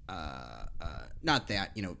that,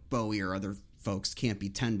 Bowie or other folks can't be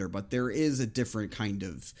tender, but there is a different kind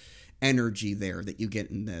of energy there that you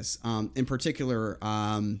get in this. In particular,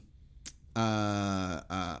 I've Been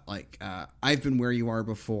Where You Are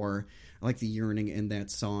Before. I like the yearning in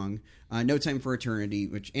that song. No Time for Eternity,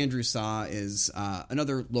 which Andrew Saw is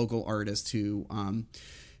another local artist who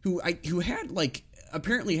had like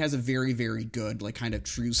apparently has a very, very good like kind of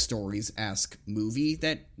true stories-esque movie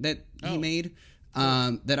that he made.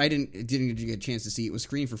 That I didn't get a chance to see. It was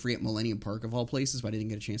screened for free at Millennium Park of all places, but I didn't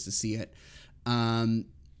get a chance to see it.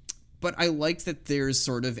 But I like that there's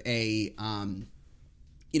sort of a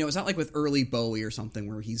it's not like with early Bowie or something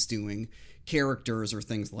where he's doing characters or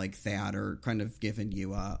things like that, or kind of giving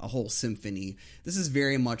you a whole symphony. This is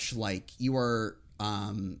very much like you are,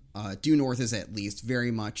 Due North is at least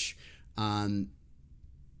very much,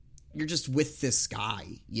 you're just with this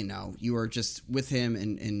guy, you are just with him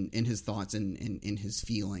and in his thoughts and in his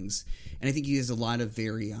feelings. And I think he has a lot of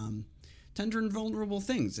very, tender and vulnerable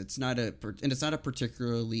things. It's not a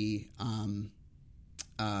particularly,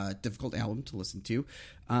 difficult album to listen to,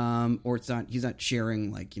 or he's not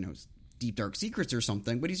sharing like, deep dark secrets or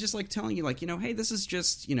something, but he's just like telling you like, hey, this is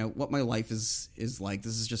just, what my life is like.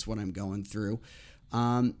 This is just what I'm going through.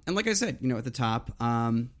 And like I said, at the top,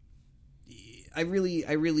 I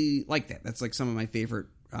really like that. That's like some of my favorite,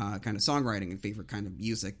 kind of songwriting and favorite kind of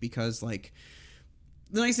music, because like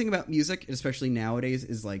the nice thing about music, especially nowadays,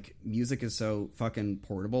 is like music is so fucking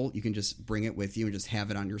portable. You can just bring it with you and just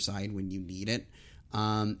have it on your side when you need it.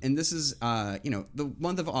 And this is, the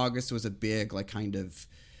month of August was a big, like, kind of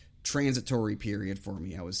transitory period for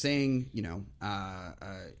me. I was saying,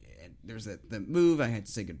 there's the move. I had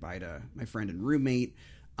to say goodbye to my friend and roommate.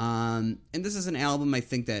 And this is an album, I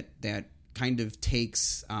think, that kind of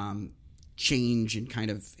takes change and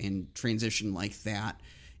kind of in transition like that,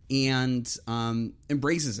 and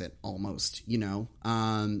embraces it almost,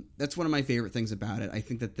 That's one of my favorite things about it. I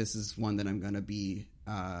think that this is one that I'm going to be...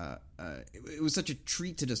 it was such a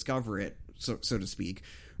treat to discover it, so to speak.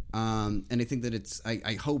 And I think that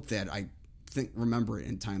I hope that remember it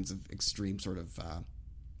in times of extreme sort of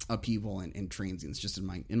upheaval and transience just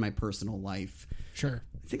in my personal life. Sure.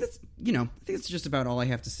 I think that's, it's just about all I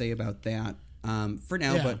have to say about that for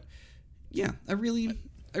now. Yeah. But yeah, I really,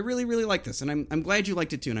 really like this, and I'm glad you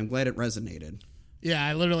liked it too, and I'm glad it resonated. Yeah,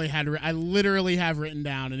 I literally have written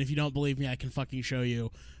down, and if you don't believe me, I can fucking show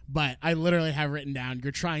you. But I literally have written down,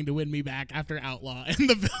 you're trying to win me back after Outlaw and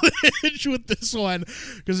The Village with this one,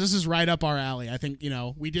 because this is right up our alley. I think,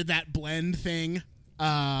 we did that blend thing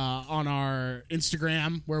on our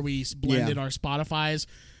Instagram where we blended our Spotifys.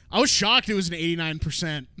 I was shocked it was an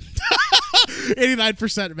 89%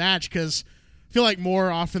 89% match, because I feel like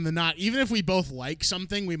more often than not, even if we both like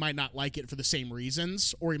something, we might not like it for the same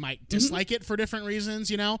reasons, or we might dislike it for different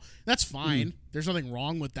reasons, That's fine. There's nothing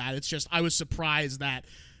wrong with that. It's just I was surprised that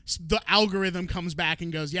the algorithm comes back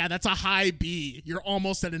and goes, yeah, that's a high B. You're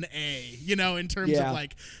almost at an A, in terms of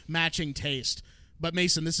like matching taste. But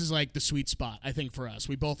Mason, this is like the sweet spot, I think, for us.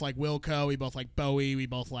 We both like Wilco. We both like Bowie. We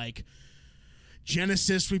both like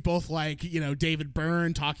Genesis. We both like, David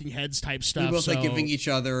Byrne, Talking Heads type stuff. We both like giving each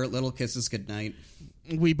other little kisses goodnight.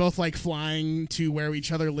 We both like flying to where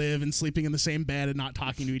each other live and sleeping in the same bed and not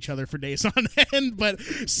talking to each other for days on end, but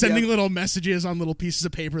sending little messages on little pieces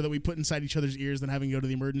of paper that we put inside each other's ears, then having to go to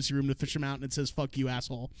the emergency room to fish them out, and it says, fuck you,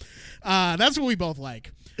 asshole. That's what we both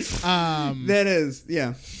like. That is,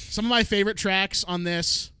 yeah. Some of my favorite tracks on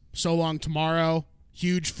this, So Long Tomorrow,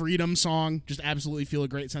 huge freedom song, just absolutely feel a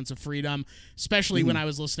great sense of freedom, especially when I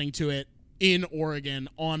was listening to it in Oregon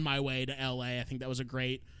on my way to LA. I think that was a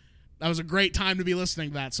great time to be listening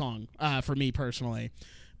to that song, for me personally.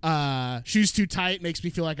 Shoes Too Tight makes me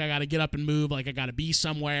feel like I got to get up and move, like I got to be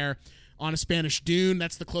somewhere. On a Spanish Dune,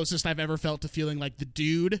 that's the closest I've ever felt to feeling like the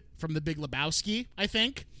dude from The Big Lebowski, I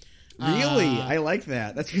think. Really? I like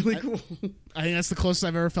that. That's really cool. I think that's the closest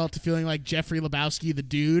I've ever felt to feeling like Jeffrey Lebowski, the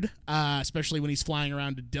dude, especially when he's flying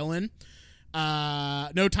around to Dylan.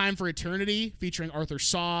 No Time for Eternity, featuring Arthur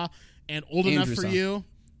Saw, and Old Enough for You.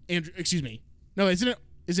 Excuse me. No, isn't it?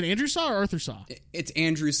 Is it Andrew Saw or Arthur Saw? It's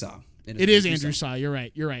Andrew Saw. It is Andrew Saw. You're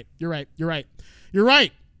right. You okay?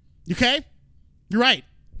 You're right.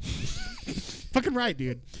 Fucking right,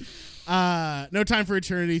 dude. No Time for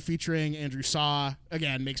Eternity featuring Andrew Saw.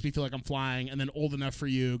 Again, makes me feel like I'm flying. And then Old Enough for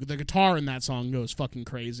You. The guitar in that song goes fucking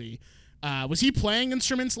crazy. Was he playing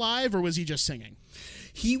instruments live or was he just singing?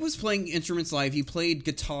 He was playing instruments live. He played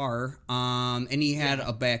guitar, and he had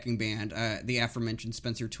a backing band. The aforementioned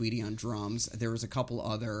Spencer Tweedy on drums. There was a couple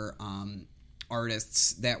other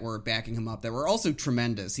artists that were backing him up that were also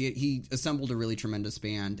tremendous. He assembled a really tremendous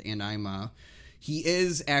band, and he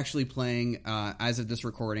is actually playing, as of this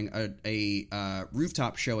recording, a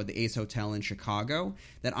rooftop show at the Ace Hotel in Chicago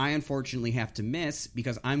that I unfortunately have to miss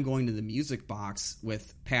because I'm going to the Music Box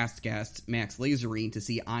with past guest Max Lazarine to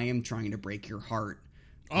see I Am Trying to Break Your Heart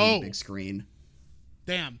on the big screen.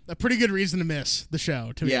 Damn. A pretty good reason to miss the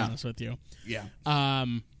show, to be honest with you. Yeah.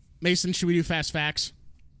 Mason, should we do Fast Facts?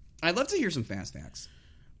 I'd love to hear some Fast Facts.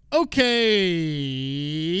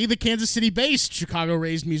 Okay, the Kansas City-based,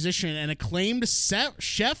 Chicago-raised musician and acclaimed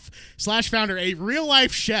chef/founder, a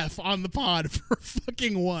real-life chef on the pod for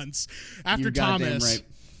fucking once. After You're Thomas,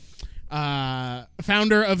 right.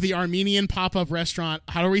 Founder of the Armenian pop-up restaurant.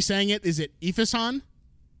 How are we saying it? Is it Isfahan?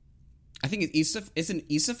 I think it's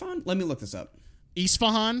Isfahan? Let me look this up.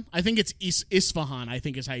 Isfahan? I think it's Isfahan, I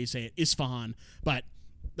think is how you say it. Isfahan. But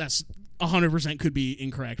that's 100% could be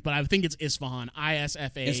incorrect, but I think it's Isfahan.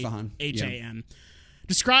 Isfahan. Yeah.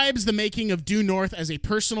 Describes the making of Due North as a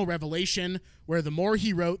personal revelation where the more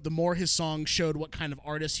he wrote, the more his songs showed what kind of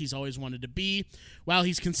artist he's always wanted to be. While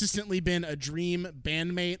he's consistently been a dream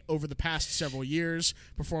bandmate over the past several years,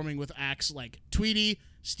 performing with acts like Tweedy,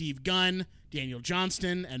 Steve Gunn, Daniel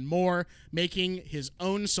Johnston, and more, making his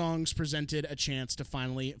own songs presented a chance to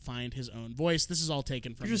finally find his own voice. This is all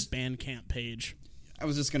taken from his Bandcamp page. I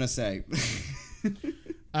was just going to say.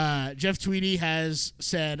 Jeff Tweedy has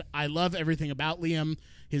said, I love everything about Liam.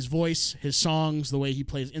 His voice, his songs, the way he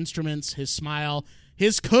plays instruments, his smile,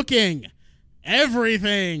 his cooking.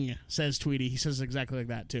 Everything, says Tweedy. He says exactly like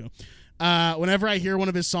that, too. Whenever I hear one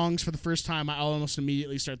of his songs for the first time, I almost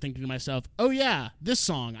immediately start thinking to myself, oh yeah, this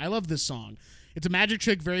song. I love this song. It's a magic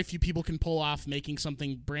trick very few people can pull off, making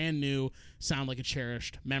something brand new sound like a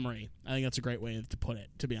cherished memory. I think that's a great way to put it,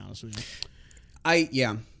 to be honest with you.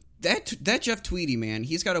 That Jeff Tweedy, man,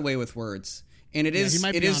 he's got a way with words, and he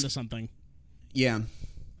might be onto something. Yeah,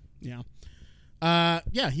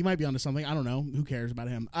 he might be onto something. I don't know. Who cares about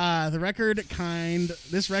him?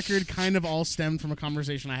 This record kind of all stemmed from a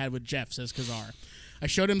conversation I had with Jeff, says Kazar. I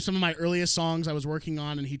showed him some of my earliest songs I was working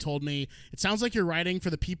on, and he told me, it sounds like you're writing for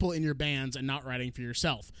the people in your bands and not writing for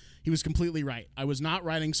yourself. He was completely right. I was not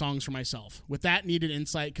writing songs for myself. With that needed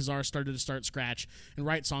insight, Kazar started to start scratch and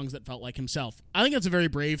write songs that felt like himself. I think that's a very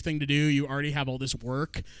brave thing to do. You already have all this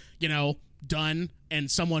work, done, and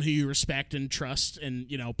someone who you respect and trust and,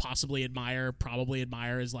 probably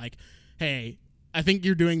admire is like, hey, I think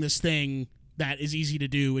you're doing this thing that is easy to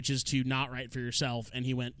do, which is to not write for yourself. And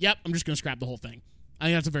he went, yep, I'm just going to scrap the whole thing. I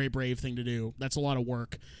think that's a very brave thing to do. That's a lot of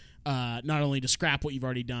work. Not only to scrap what you've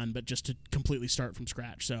already done, but just to completely start from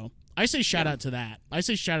scratch. So I say shout out to that. I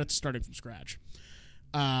say shout out to starting from scratch.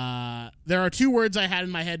 There are two words I had in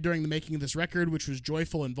my head during the making of this record, which was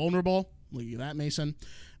joyful and vulnerable. Look at that, Mason.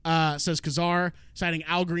 Says Kazar, citing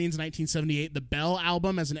Al Green's 1978 The Bell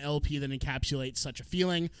album as an LP that encapsulates such a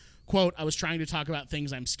feeling. Quote, I was trying to talk about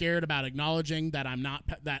things I'm scared about acknowledging, that I'm not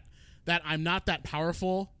that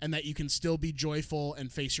powerful, and that you can still be joyful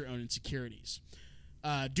and face your own insecurities.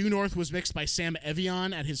 Due North was mixed by Sam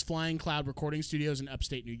Evian at his Flying Cloud recording studios in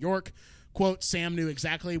upstate New York. Quote, Sam knew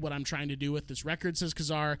exactly what I'm trying to do with this record, says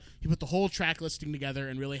Kazar. He put the whole track listing together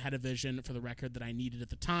and really had a vision for the record that I needed at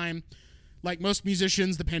the time. Like most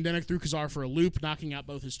musicians, the pandemic threw Kazar for a loop, knocking out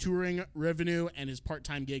both his touring revenue and his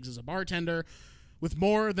part-time gigs as a bartender. With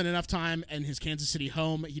more than enough time in his Kansas City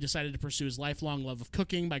home, he decided to pursue his lifelong love of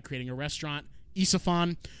cooking by creating a restaurant,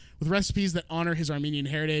 Isfahan, with recipes that honor his Armenian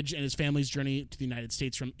heritage and his family's journey to the United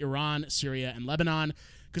States from Iran, Syria, and Lebanon.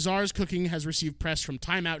 Kazar's cooking has received press from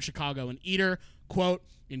Time Out Chicago and Eater. Quote,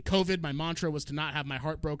 in COVID, my mantra was to not have my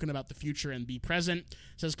heart broken about the future and be present,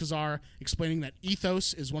 says Kazar, explaining that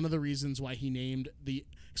ethos is one of the reasons why he named the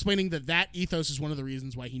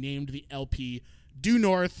LP Due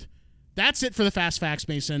North. That's it for the Fast Facts,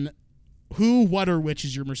 Mason. Who, what, or which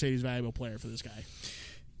is your Mercedes valuable player for this guy?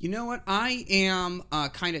 You know what? I am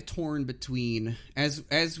kind of torn between,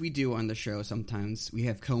 as we do on the show sometimes, we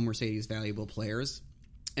have co-Mercedes valuable players.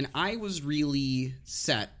 And I was really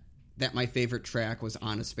set that my favorite track was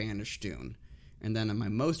On a Spanish Tune. And then on my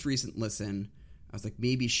most recent listen, I was like,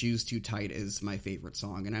 maybe Shoes Too Tight is my favorite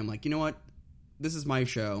song. And I'm like, you know what? this is my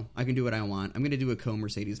show. I can do what I want. I'm going to do a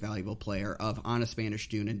co-Mercedes valuable player of On a Spanish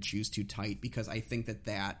Dune and Shoes Too Tight, because I think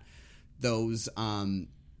that those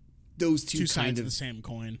two sides of the same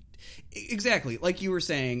coin. Exactly, like you were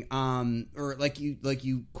saying, or like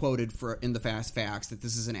you quoted in the Fast Facts, that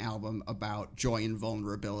this is an album about joy and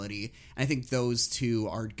vulnerability. I think those two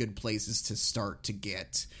are good places to start to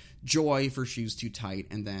get joy for Shoes Too Tight,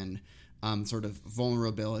 and then sort of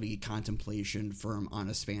vulnerability, contemplation from On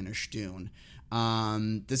a Spanish Dune.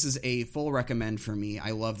 This is a full recommend for me.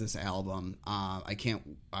 I love this album.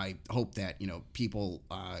 I hope that people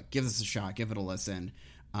give this a shot, give it a listen.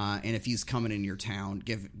 And if he's coming in your town,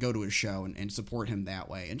 go to his show and support him that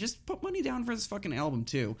way, and just put money down for this fucking album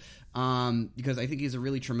too, because I think he's a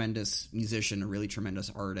really tremendous musician, a really tremendous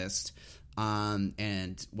artist,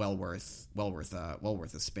 and well worth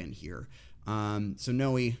a spin here. So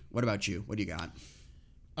Noe, what about you? What do you got?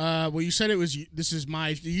 Well, you said this is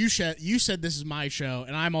my. You said this is my show,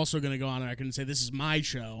 and I'm also going to go on record and say this is my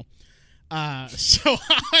show. So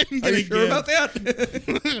I'm gonna Are you sure about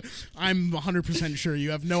that? I'm 100% sure.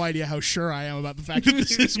 You have no idea how sure I am about the fact that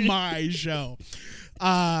this is my show.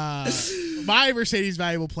 My Mercedes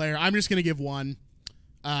valuable player, I'm just going to give one.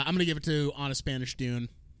 I'm going to give it to On a Spanish Dune.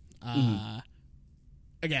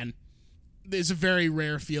 Again, it's a very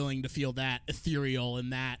rare feeling to feel that ethereal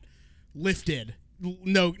and that lifted.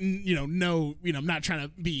 No, I'm not trying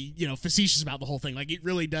to be, facetious about the whole thing. Like, it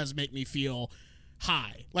really does make me feel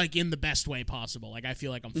high, like in the best way possible. Like, I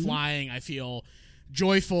feel like I'm flying. I feel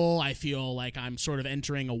joyful. I feel like I'm sort of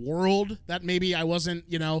entering a world that maybe I wasn't,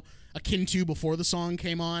 akin to before the song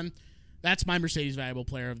came on. That's my Mercedes valuable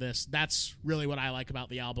player of this. That's really what I like about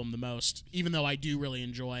the album the most, even though I do really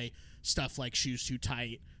enjoy stuff like Shoes Too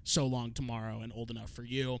Tight, So Long Tomorrow, and Old Enough for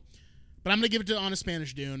You. But I'm going to give it to On a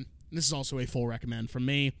Spanish Dune. And this is also a full recommend from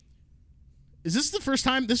me. Is this the first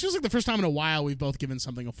time? This feels like the first time in a while we've both given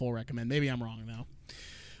something a full recommend. Maybe I'm wrong though.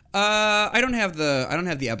 I don't have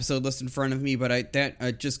the episode list in front of me, but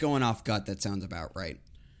just going off gut, that sounds about right.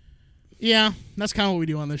 Yeah, that's kind of what we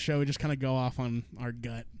do on this show. We just kind of go off on our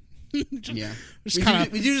gut. We do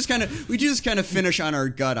just kind of finish on our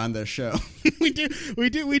gut on this show. we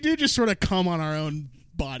do just sort of come on our own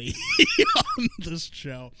body on this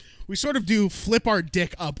show. We sort of do flip our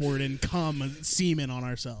dick upward and come semen on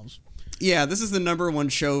ourselves. Yeah, this is the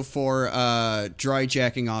 #1 show for dry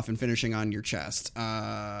jacking off and finishing on your chest.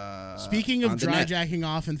 Speaking of dry jacking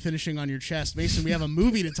off and finishing on your chest, Mason, we have a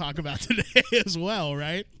movie to talk about today as well,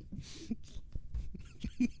 right?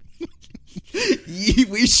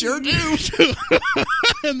 We sure do.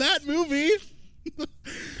 And that movie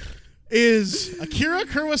is Akira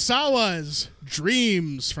Kurosawa's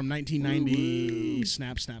Dreams from 1990. Ooh.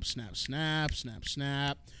 Snap, snap, snap, snap, snap,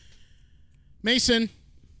 snap. Mason.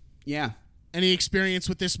 Yeah. Any experience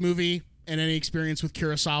with this movie and any experience with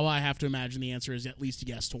Kurosawa? I have to imagine the answer is at least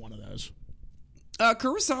yes to one of those.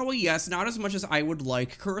 Kurosawa, yes, not as much as I would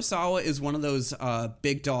like. Kurosawa is one of those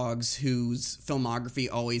big dogs whose filmography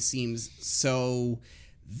always seems so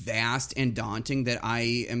vast and daunting that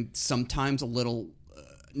I am sometimes a little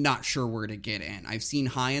not sure where to get in. I've seen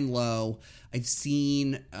High and Low. I've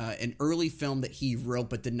seen an early film that he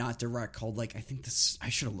wrote but did not direct called, I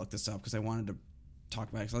should have looked this up because I wanted to talk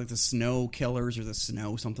about it. It's like The Snow Killers or The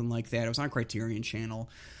Snow, something like that. It was on Criterion Channel.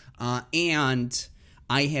 And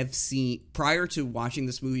I have seen, prior to watching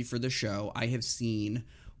this movie for the show, I have seen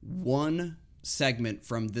one segment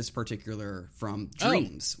from this particular, from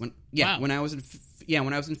Dreams. When I was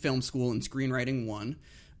in film school and screenwriting 1,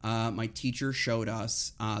 my teacher showed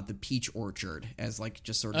us The Peach Orchard as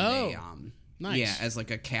just sort of nice. as a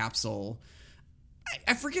capsule.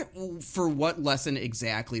 I forget for what lesson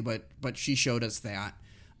exactly, but she showed us that.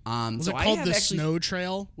 Was it called The Snow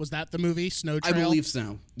Trail? Was that the movie, Snow Trail? I believe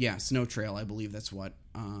so. Yeah, Snow Trail. I believe that's what.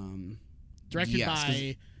 Directed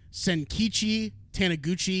by Senkichi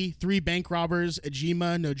Taniguchi. 3 bank robbers,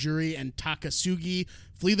 Ejima, Nojuri, and Takasugi,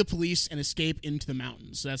 flee the police and escape into the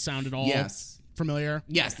mountains. So that sounded all familiar?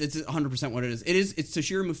 Yes, it's 100% what it is. It's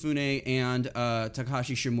Toshiro Mifune and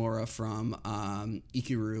Takashi Shimura from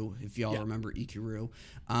Ikiru, if y'all remember Ikiru.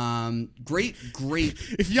 Great.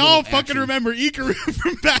 If y'all fucking remember Ikiru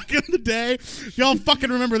from back in the day, if y'all fucking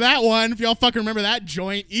remember that one, if y'all fucking remember that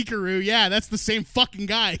joint, Ikiru, yeah, that's the same fucking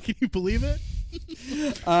guy. Can you believe it?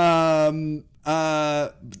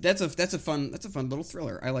 That's a fun little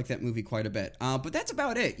thriller. I like that movie quite a bit. But that's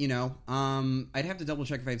about it, I'd have to double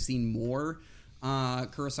check if I've seen more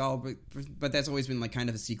Kurosawa, but that's always been kind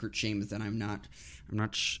of a secret shame is that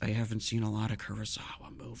I haven't seen a lot of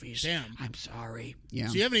Kurosawa movies. Damn. I'm sorry. Yeah.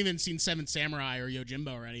 So you haven't even seen Seven Samurai or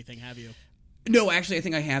Yojimbo or anything, have you? No, actually, I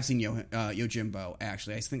think I have seen Yojimbo.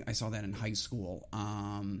 Actually, I think I saw that in high school.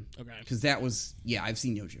 Okay, because that was I've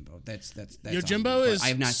seen Yojimbo. That's Yojimbo is. I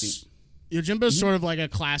have not seen. Yojimbo is sort of like a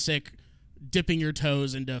classic, dipping your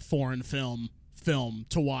toes into foreign film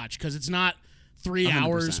to watch because it's not 3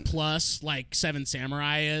 hours 100%. plus like Seven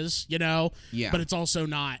Samurai is, Yeah. But it's also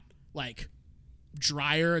not like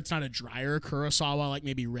drier. It's not a drier Kurosawa like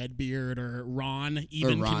maybe Redbeard or Ron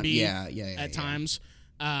can be at times.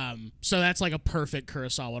 So that's like a perfect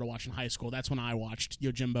Kurosawa to watch in high school. That's when I watched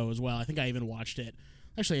Yojimbo as well. I think I even watched it.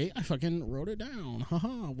 Actually, I fucking wrote it down.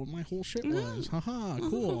 Haha, what my whole shit was. Haha,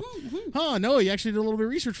 cool. Huh, no, you actually did a little bit of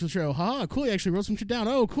research for the show. Haha, cool, you actually wrote some shit down.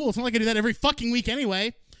 Oh, cool. It's not like I do that every fucking week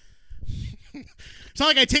anyway. It's not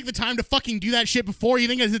like I take the time to fucking do that shit before. You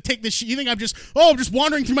think I take this shit? You think I'm just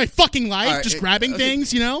wandering through my fucking life, just grabbing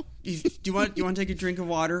things, Do you want to take a drink of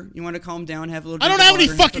water? You want to calm down, have a little? I don't have any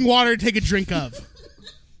fucking water to take a drink of.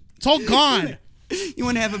 It's all gone. You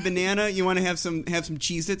want to have a banana? You want to have some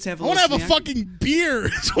Cheez-Its? I want to have a fucking beer.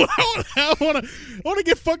 That's what I want to have. I want to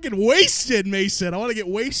get fucking wasted, Mason. I want to get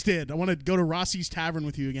wasted. I want to go to Rossi's Tavern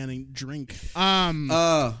with you again and drink.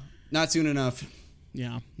 Not soon enough.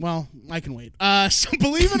 Yeah. Well, I can wait. So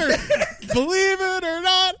believe it or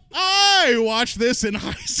not, I watched this in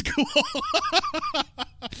high school.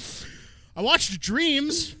 I watched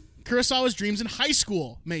Dreams, Kurosawa's Dreams in high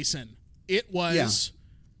school, Mason. It was... Yeah.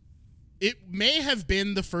 It may have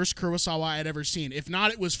been the first Kurosawa I had ever seen. If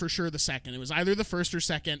not, it was for sure the second. It was either the first or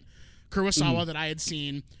second Kurosawa that I had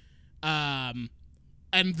seen. And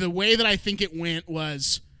the way that I think it went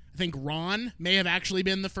was, I think Ron may have actually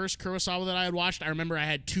been the first Kurosawa that I had watched. I remember I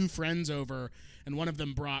had 2 friends over, and one of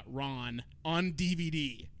them brought Ron on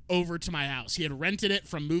DVD over to my house. He had rented it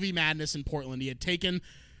from Movie Madness in Portland. He had taken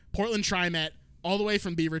Portland TriMet all the way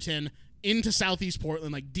from Beaverton into Southeast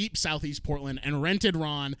Portland, like deep Southeast Portland, and rented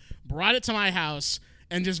Ron, brought it to my house,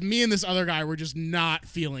 and just me and this other guy were just not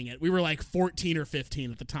feeling it. We were like 14 or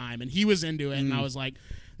 15 at the time, and he was into it, and I was like,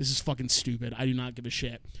 this is fucking stupid. I do not give a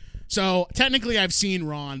shit. So technically I've seen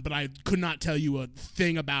Ron, but I could not tell you a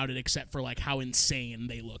thing about it except for like how insane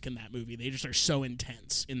they look in that movie. They just are so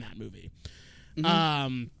intense in that movie. Then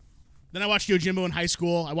I watched Yojimbo in high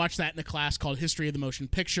school. I watched that in a class called History of the Motion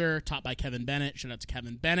Picture, taught by Kevin Bennett. Shout out to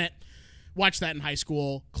Kevin Bennett. Watched that in high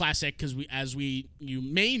school, classic, because you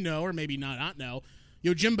may know or maybe not know,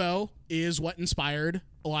 Yojimbo is what inspired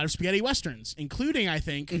a lot of spaghetti westerns, including, I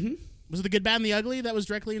think, was it The Good, Bad, and the Ugly that was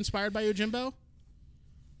directly inspired by Yojimbo?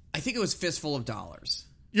 I think it was Fistful of Dollars.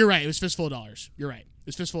 You're right, it was Fistful of Dollars. You're right, it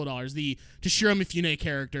was Fistful of Dollars. The Toshiro Mifune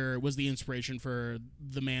character was the inspiration for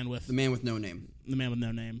the man with no name. The Man with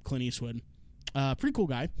No Name, Clint Eastwood. Pretty cool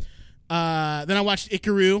guy. Then I watched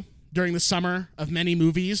Ikaru during the summer of many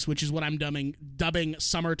movies, which is what I'm dubbing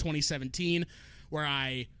Summer 2017, where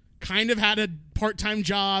I kind of had a part-time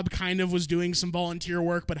job, kind of was doing some volunteer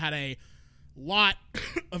work, but had a lot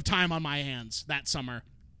of time on my hands that summer.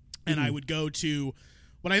 And I would go to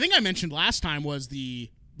what I think I mentioned last time was the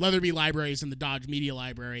Leatherby Libraries and the Dodge Media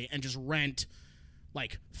Library and just rent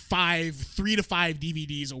like 3 to 5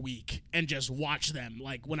 DVDs a week and just watch them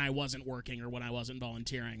like when I wasn't working or when I wasn't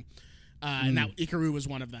volunteering. And that Ikaru was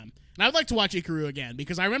one of them. And I would like to watch Ikaru again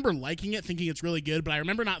because I remember liking it, thinking it's really good, but I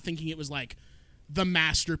remember not thinking it was like the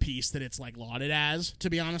masterpiece that it's like lauded as,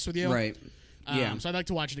 to be honest with you. Right. Yeah. So I'd like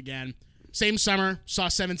to watch it again. Same summer, saw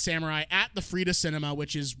Seven Samurai at the Frida Cinema,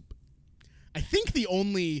 which is, I think, the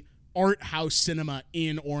only art house cinema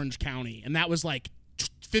in Orange County. And that was like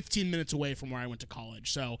 15 minutes away from where I went to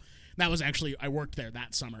college. So that was actually, I worked there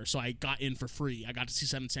that summer. So I got in for free. I got to see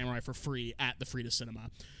Seven Samurai for free at the Frida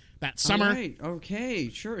Cinema that summer. All right. Okay,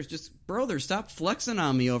 sure. It's just, brother, stop flexing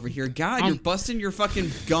on me over here. God, you're busting your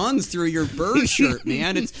fucking guns through your bird shirt,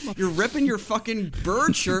 man. You're ripping your fucking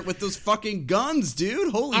bird shirt with those fucking guns,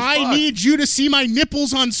 dude. Holy fuck. I need you to see my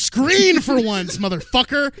nipples on screen for once,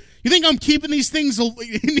 motherfucker. You think I'm keeping these things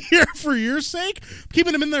in here for your sake? I'm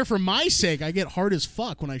keeping them in there for my sake. I get hard as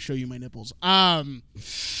fuck when I show you my nipples.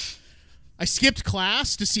 I skipped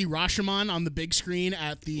class to see Rashomon on the big screen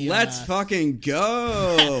at the... Let's fucking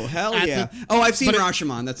go. Hell yeah. I've seen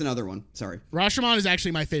Rashomon. That's another one. Sorry. Rashomon is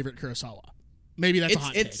actually my favorite Kurosawa. Maybe that's a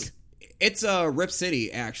hot take. It's Rip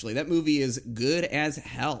City, actually. That movie is good as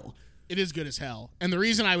hell. It is good as hell. And the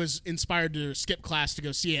reason I was inspired to skip class to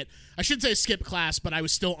go see it, I should say skip class, but I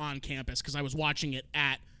was still on campus because I was watching it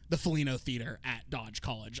at the Foligno Theater at Dodge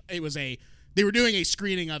College. They were doing a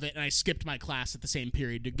screening of it, and I skipped my class at the same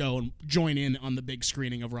period to go and join in on the big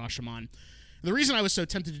screening of Rashomon. And the reason I was so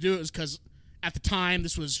tempted to do it was because at the time,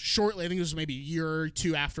 this was shortly, I think it was maybe a year or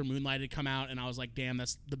two after Moonlight had come out, and I was like, damn,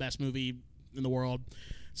 that's the best movie in the world.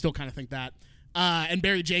 Still kind of think that. And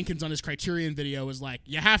Barry Jenkins on his Criterion video was like,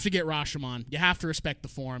 you have to get Rashomon. You have to respect the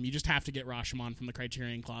form. You just have to get Rashomon from the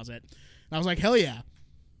Criterion closet. And I was like, hell yeah.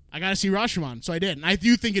 I got to see Rashomon. So I did. And I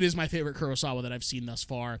do think it is my favorite Kurosawa that I've seen thus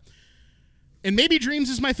far. And maybe Dreams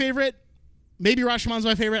is my favorite. Maybe Rashomon's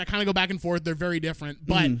my favorite. I kind of go back and forth. They're very different.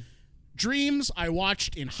 But Dreams I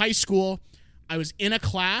watched in high school. I was in a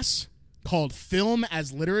class called Film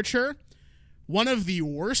as Literature. One of the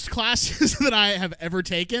worst classes that I have ever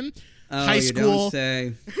taken. High school,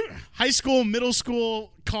 high school, middle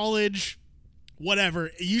school, college,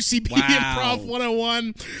 whatever. UCB Wow. Improv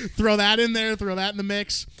 101. Throw that in there. Throw that in the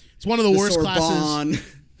mix. It's one of the worst classes.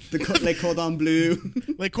 Les Cordon Bleu.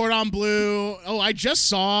 Les Cordon Bleu. Oh, I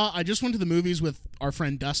just went to the movies with our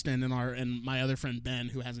friend Dustin and my other friend Ben,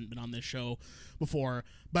 who hasn't been on this show before.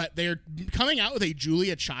 But they're coming out with a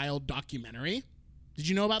Julia Child documentary. Did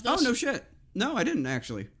you know about this? Oh, no shit. No, I didn't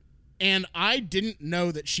actually. And I didn't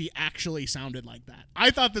know that she actually sounded like that. I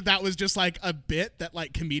thought that was just like a bit that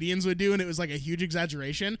like comedians would do, and it was like a huge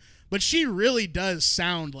exaggeration. But she really does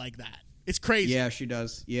sound like that. It's crazy. Yeah, she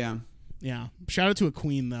does. Yeah. Yeah. Shout out to a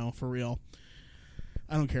queen, though, for real.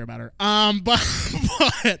 I don't care about her.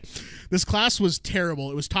 But this class was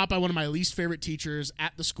terrible. It was taught by one of my least favorite teachers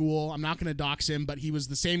at the school. I'm not going to dox him, but he was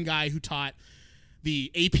the same guy who taught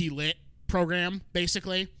the AP Lit program,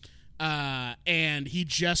 basically. And he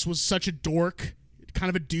just was such a dork, kind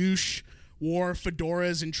of a douche, wore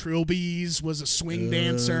fedoras and trilbies, was a swing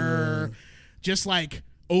dancer, just like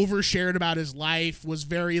overshared about his life, was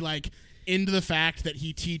very like into the fact that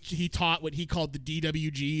he taught what he called the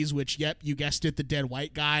DWGs, which, yep, you guessed it, the dead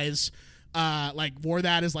white guys, like wore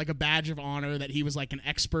that as like a badge of honor, that he was like an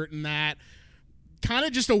expert in that. Kind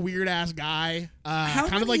of just a weird ass guy. How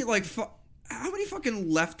many fucking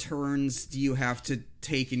left turns do you have to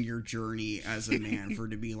take in your journey as a man for it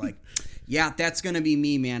to be like, yeah, that's going to be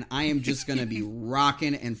me, man. I am just going to be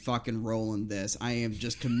rocking and fucking rolling this. I am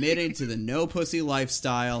just committed to the no pussy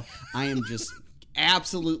lifestyle. I am just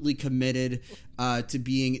absolutely committed to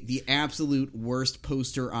being the absolute worst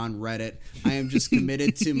poster on Reddit. I am just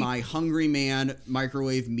committed to my Hungry Man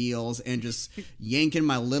microwave meals and just yanking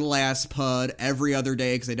my little ass pud every other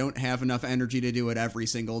day because I don't have enough energy to do it every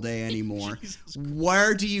single day anymore.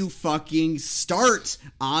 Where do you fucking start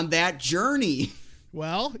on that journey?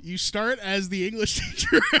 Well, you start as the English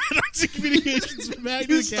teacher at Arts and Communications from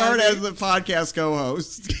Magna You start as the podcast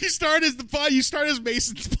co-host. You start as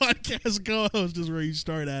Mason's podcast co-host is where you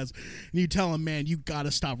start as. And you tell him, man, you got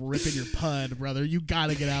to stop ripping your pud, brother. You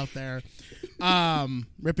got to get out there.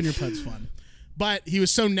 Ripping your pud's fun. But he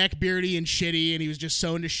was so neckbeardy and shitty, and he was just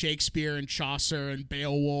so into Shakespeare and Chaucer and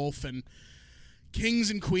Beowulf and kings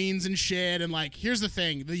and queens and shit. And, like, here's the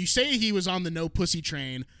thing. You say he was on the no pussy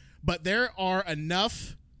train, but there are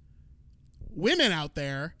enough women out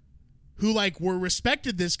there who, like, were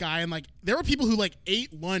respected this guy. And, like, there were people who, like,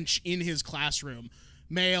 ate lunch in his classroom.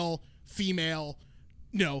 Male, female,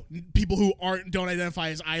 you know, people who don't identify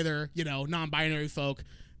as either, you know, non-binary folk.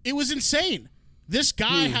 It was insane. This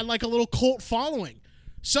guy had, like, a little cult following.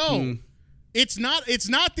 So it's not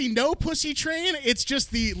the no pussy train. It's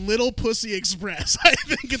just the little pussy express. I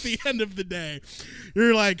think at the end of the day,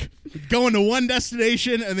 you're like going to one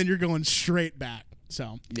destination and then you're going straight back.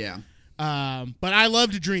 So yeah. But I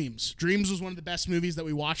loved Dreams. Dreams was one of the best movies that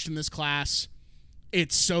we watched in this class.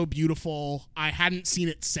 It's so beautiful. I hadn't seen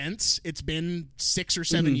it since. It's been 6 or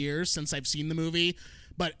 7 years since I've seen the movie,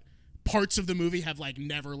 but parts of the movie have like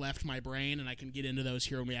never left my brain, and I can get into those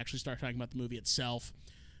here when we actually start talking about the movie itself.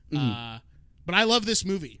 But I love this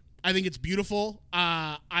movie. I think it's beautiful.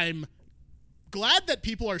 I'm glad that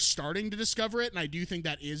people are starting to discover it, and I do think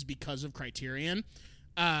that is because of Criterion.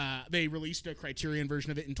 They released a Criterion version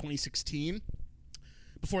of it in 2016.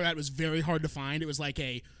 Before that, it was very hard to find. It was like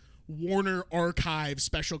a Warner Archive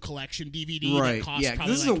special collection DVD that cost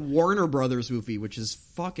probably this is a Warner Brothers movie, which is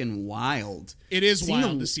fucking wild. It is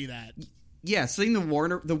wild to see that. Yeah, seeing the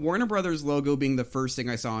Warner Brothers logo being the first thing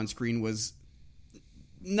I saw on screen was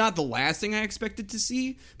not the last thing I expected to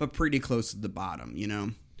see, but pretty close to the bottom, you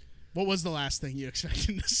know? What was the last thing you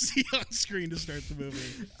expected to see on screen to start the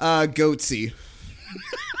movie? Goatsy.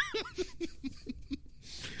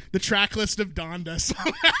 The track list of Donda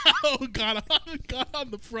somehow got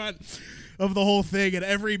on the front of the whole thing, and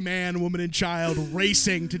every man, woman, and child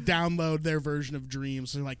racing to download their version of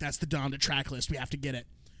Dreams. They're like, that's the Donda track list. We have to get it.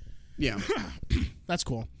 Yeah. That's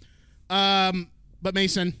cool. But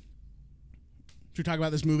Mason, should we talk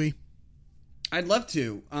about this movie? I'd love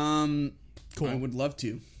to. Cool. I would love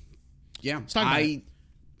to. Yeah.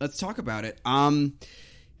 Let's talk about it.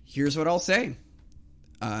 Here's what I'll say.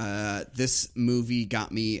 This movie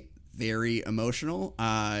got me very emotional.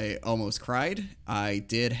 I almost cried. I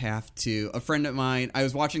did have to. A friend of mine, I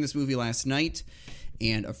was watching this movie last night,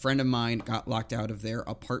 and a friend of mine got locked out of their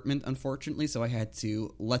apartment, unfortunately, so I had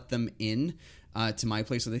to let them in to my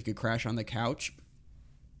place so they could crash on the couch.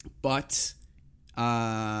 But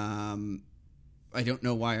I don't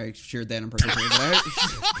know why I shared that in particular.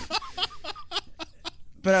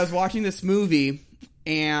 But I was watching this movie,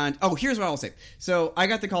 and here's what I'll say. So I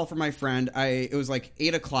got the call from my friend. It was like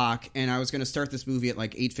 8 o'clock, and I was going to start this movie at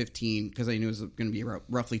like 8:15 because I knew it was going to be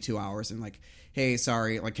roughly 2 hours. And like, hey,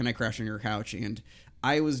 sorry, like, can I crash on your couch? And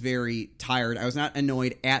I was very tired. I was not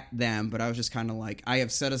annoyed at them, but I was just kind of like, I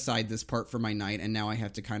have set aside this part for my night, and now I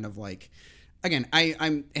have to kind of like, again,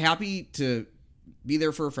 I'm happy to be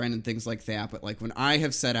there for a friend and things like that, but like when I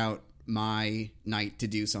have set out my night to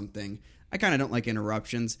do something, I kind of don't like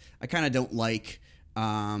interruptions. I kind of don't like.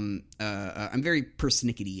 I'm very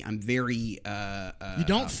persnickety. I'm very. You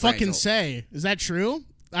don't fucking fragile. Say. Is that true?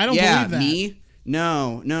 I don't believe that. Me?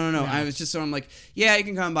 No. I was just so I'm like, yeah, you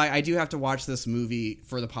can come by. I do have to watch this movie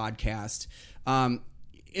for the podcast.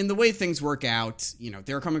 In the way things work out, you know,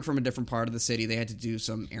 they were coming from a different part of the city. They had to do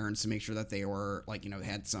some errands to make sure that they were like, you know,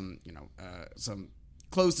 had some, you know, some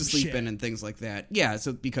clothes to sleep in and things like that. Yeah.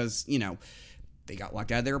 So because, you know, they got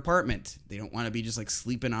locked out of their apartment. They don't want to be just like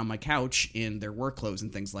sleeping on my couch in their work clothes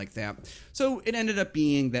and things like that. So it ended up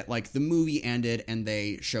being that like the movie ended and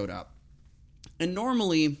they showed up. And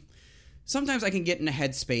normally, sometimes I can get in a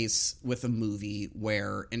headspace with a movie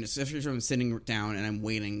where, and especially if I'm sitting down and I'm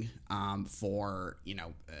waiting for, you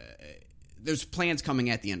know, there's plans coming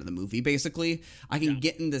at the end of the movie, basically. I can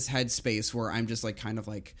get in this headspace where I'm just like kind of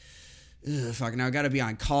like, fuck, now I gotta be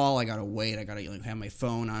on call, I gotta wait, I gotta have my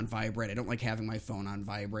phone on vibrate. I don't like having my phone on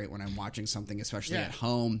vibrate when I'm watching something, especially at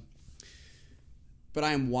home. But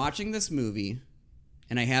I am watching this movie,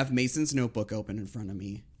 and I have Mason's Notebook open in front of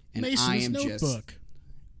me, and I am just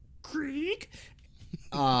creak,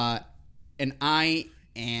 and I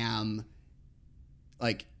am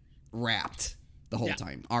like wrapped the whole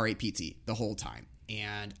time, R-A-P-T, the whole time,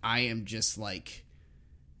 and I am just like,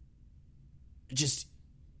 just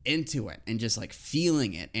into it and just like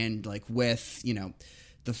feeling it. And like with, you know,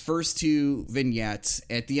 the first two vignettes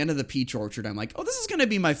at the end of the peach orchard, I'm like, oh, this is going to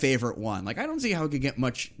be my favorite one. Like, I don't see how it could get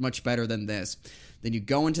much better than this. Then you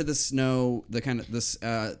go into the snow, the kind of this,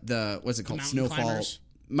 what's it called? Snowfall.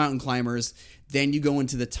 Mountain climbers. Then you go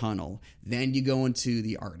into the tunnel. Then you go into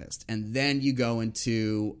the artist. And then you go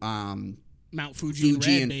into, Mount Fuji in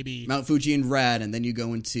red, baby. Mount Fuji in red. And then you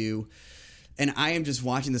go into, and I am just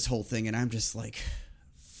watching this whole thing and I'm just like,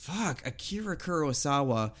 fuck, Akira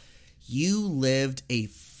Kurosawa, you lived a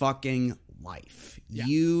fucking life. Yeah.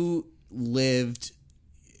 You lived...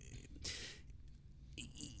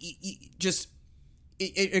 Just...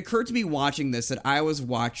 It occurred to me watching this that I was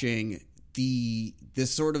watching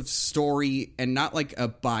this sort of story, and not like a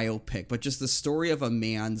biopic, but just the story of a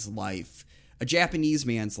man's life, a Japanese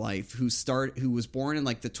man's life who was born in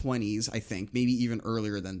like the 20s, I think, maybe even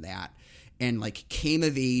earlier than that. And like came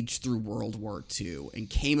of age through World War II and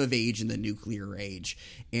came of age in the nuclear age.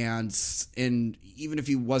 And even if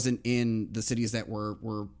he wasn't in the cities that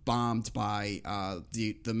were bombed by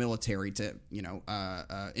the military to, you know,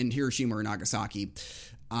 in Hiroshima or Nagasaki,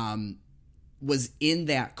 was in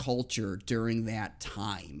that culture during that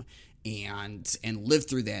time and lived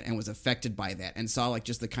through that and was affected by that and saw like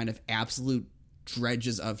just the kind of absolute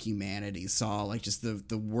dredges of humanity, saw like just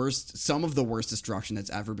the worst, some of the worst destruction that's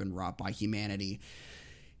ever been wrought by humanity.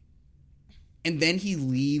 And then he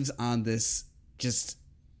leaves on this just,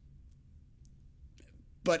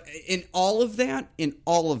 but in all of that,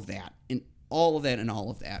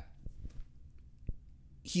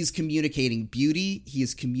 he's communicating beauty. He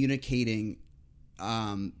is communicating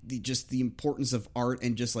the importance of art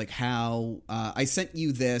and just like how I sent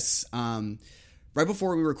you this right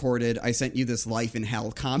before we recorded. I sent you this Life in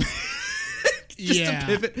Hell comic. To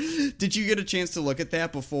pivot. Did you get a chance to look at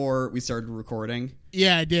that before we started recording?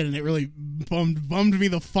 Yeah, I did, and it really bummed me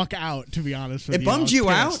the fuck out, to be honest with you. It bummed you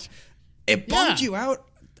out? It bummed you out?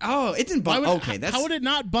 Oh, it didn't bum. How would it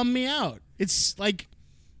not bum me out? It's like,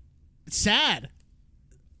 it's sad.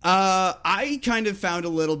 I kind of found a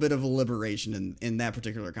little bit of a liberation in that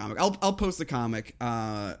particular comic. I'll post the comic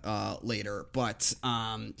later, but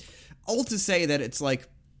all to say that it's like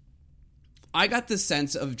I got the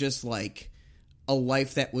sense of just like a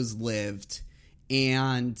life that was lived,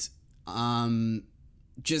 and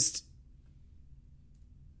just,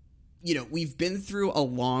 you know, we've been through a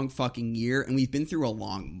long fucking year, and we've been through a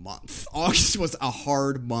long month. August was a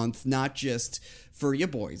hard month, not just for you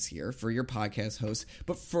boys here, for your podcast hosts,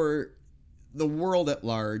 but for the world at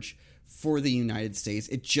large, for the United States.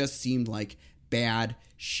 It just seemed like bad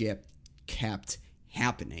shit kept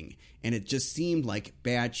happening. And it just seemed like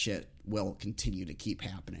bad shit will continue to keep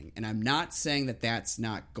happening. And I'm not saying that that's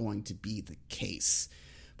not going to be the case.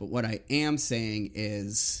 But what I am saying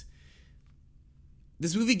is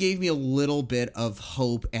this movie gave me a little bit of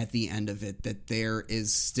hope at the end of it that there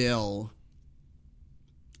is still,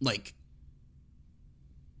 like,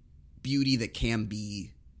 beauty that can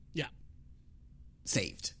be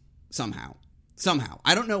saved somehow.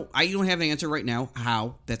 I don't know. I don't have an answer right now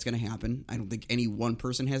how that's going to happen. I don't think any one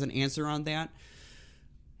person has an answer on that.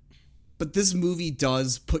 But this movie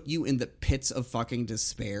does put you in the pits of fucking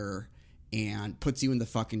despair and puts you in the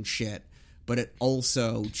fucking shit. But it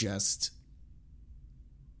also just,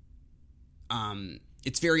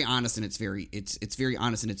 it's very honest and it's very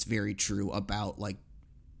honest and it's very true about, like,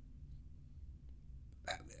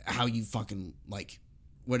 how you fucking, like,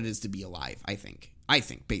 what it is to be alive. I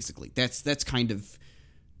think basically that's kind of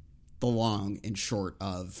the long and short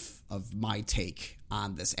of my take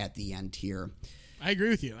on this at the end here. I agree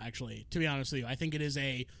with you, actually, to be honest with you. I think it is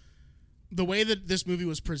the way that this movie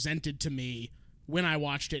was presented to me when I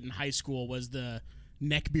watched it in high school was the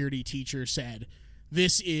neckbeardy teacher said,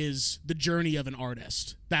 this is the journey of an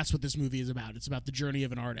artist. That's what this movie is about. It's about the journey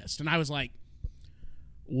of an artist. And I was like,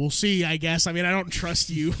 we'll see, I guess. I mean, I don't trust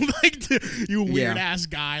you, like, you weird-ass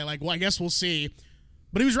guy. Like, well, I guess we'll see.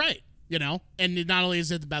 But he was right, you know? And not only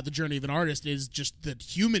is it about the journey of an artist, it is just the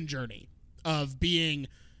human journey of being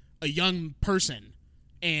a young person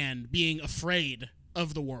and being afraid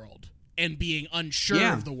of the world and being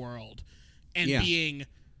unsure of the world and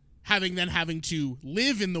having to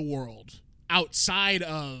live in the world outside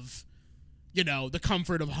of, you know, the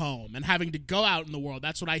comfort of home and having to go out in the world.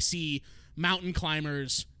 That's what I see Mountain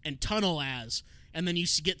Climbers and Tunnel as. And then you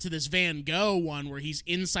get to this Van Gogh one where he's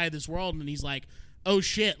inside this world and he's like, oh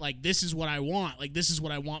shit, like, this is what I want. Like, this is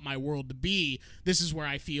what I want my world to be. This is where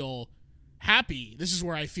I feel happy. This is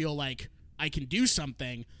where I feel like I can do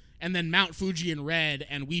something. And then Mount Fuji in red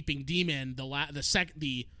and Weeping Demon,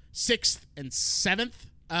 the sixth and seventh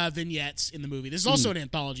vignettes in the movie. This is also an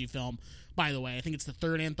anthology film, by the way. I think it's the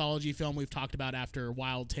third anthology film we've talked about after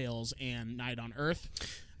Wild Tales and Night on Earth.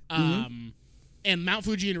 And Mount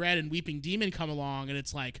Fuji in red and Weeping Demon come along, and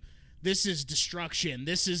it's like, this is destruction.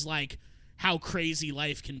 This is like how crazy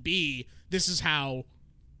life can be. This is how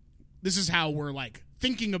we're, like,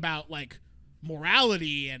 thinking about, like,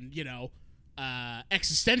 morality and, you know,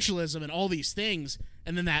 existentialism and all these things.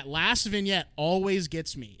 And then that last vignette always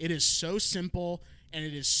gets me. It is so simple and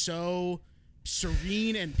it is so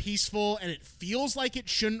serene and peaceful, and it feels like it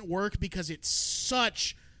shouldn't work because it's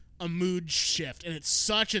such a mood shift and it's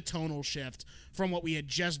such a tonal shift from what we had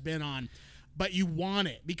just been on. But you want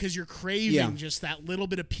it because you're craving just that little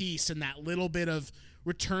bit of peace and that little bit of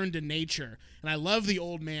return to nature. And I love the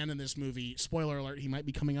old man in this movie. Spoiler alert, he might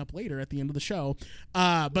be coming up later at the end of the show.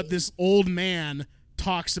 But this old man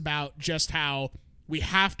talks about just how we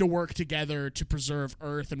have to work together to preserve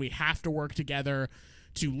Earth, and we have to work together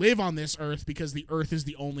to live on this Earth because the Earth is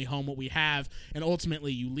the only home that we have. And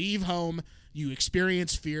ultimately, you leave home, you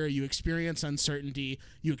experience fear, you experience uncertainty,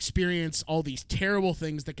 you experience all these terrible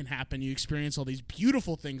things that can happen, you experience all these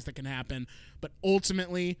beautiful things that can happen, but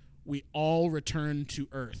ultimately, we all return to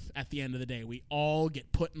Earth at the end of the day. We all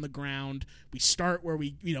get put in the ground. We start where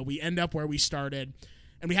we end up where we started,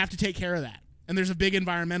 and we have to take care of that. And there's a big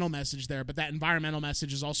environmental message there, but that environmental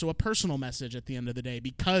message is also a personal message at the end of the day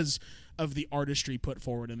because of the artistry put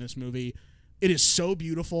forward in this movie. It is so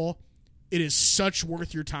beautiful. It is such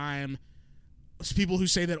worth your time. People who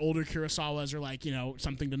say that older Kurosawas are, like, you know,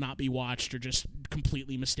 something to not be watched are just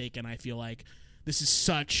completely mistaken. I feel like this is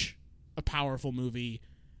such a powerful movie,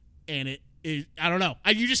 and it I don't know.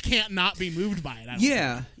 You just can't not be moved by it. I don't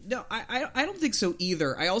think. No, I don't think so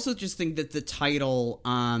either. I also just think that the title.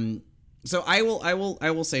 So I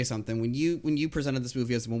will say something. When you presented this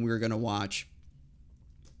movie as the one we were going to watch,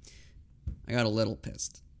 I got a little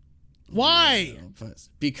pissed. Why?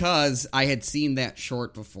 Because I had seen that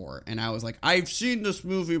short before, and I was like, I've seen this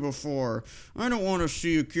movie before. I don't want to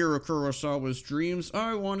see Akira Kurosawa's dreams.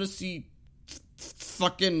 I want to see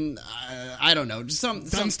fucking I don't know, just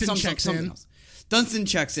Dunstan checks something in. else. Dunstan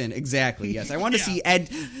checks in, exactly. Yes, I want to see Ed.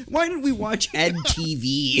 Why didn't we watch Ed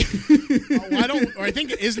TV? I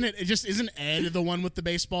think isn't Ed the one with the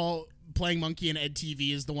baseball playing monkey, and Ed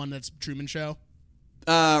TV is the one that's Truman Show?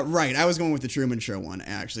 Right. I was going with the Truman Show one,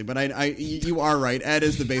 actually, but you are right. Ed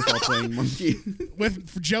is the baseball playing monkey.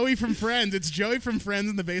 With Joey from Friends, it's Joey from Friends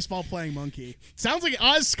and the baseball playing monkey. Sounds like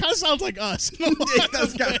us. Kind of sounds like us. It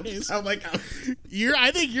does kind of sound like us.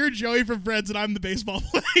 I think you're Joey from Friends, and I'm the baseball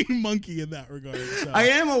playing monkey in that regard. So. I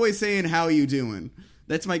am always saying, "How you doing?"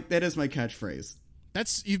 That is my catchphrase.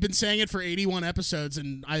 You've been saying it for 81 episodes,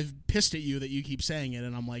 and I've pissed at you that you keep saying it,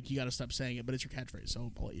 and I'm like, you got to stop saying it, but it's your catchphrase, so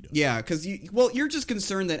I'll let you do it. Yeah, because you're just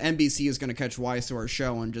concerned that NBC is going to catch wise to our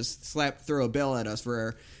show and just throw a bill at us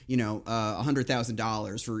for,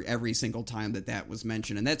 $100,000 for every single time that was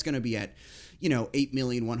mentioned, and that's going to be at,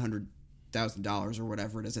 $8,100,000 or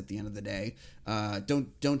whatever it is at the end of the day.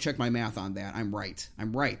 Don't check my math on that. I'm right.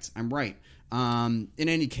 In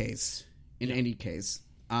any case.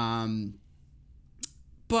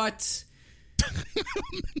 But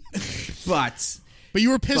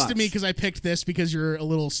you were pissed at me because I picked this because you're a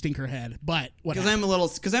little stinkerhead. But what? Because I'm a little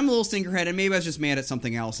stinkerhead, and maybe I was just mad at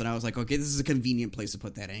something else, and I was like, okay, this is a convenient place to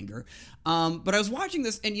put that anger. But I was watching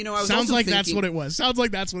this, and I was sounds also like thinking, that's what it was. Sounds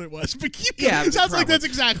like that's what it was. But keep yeah, going. Sounds probably. like that's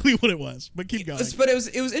exactly what it was. But keep going. But it was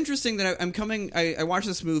interesting that I watched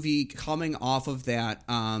this movie coming off of that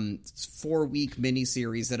 4-week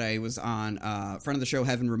miniseries that I was on, friend of the show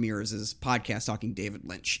Heaven Ramirez's podcast talking David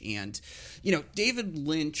Lynch, and David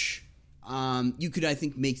Lynch. You could, I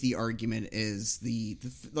think, make the argument is the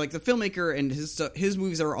filmmaker, and his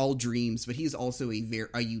movies are all dreams, but he's also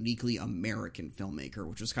a uniquely American filmmaker,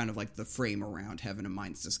 which was kind of like the frame around Heaven and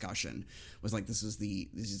Mind's discussion was like this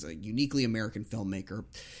is a uniquely American filmmaker,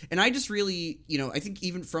 and I just really I think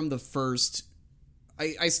even from the first,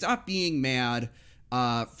 I stopped being mad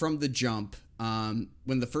from the jump.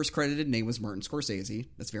 When the first credited name was Martin Scorsese.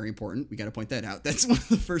 That's very important. We got to point that out. That's one of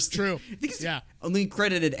the first. True. I think he's yeah. only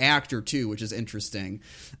credited actor too, which is interesting.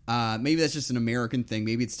 Maybe that's just an American thing.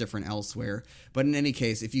 Maybe it's different elsewhere. But in any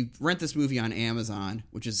case, if you rent this movie on Amazon,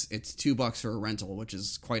 it's $2 for a rental, which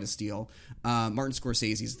is quite a steal. Martin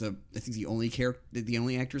Scorsese is the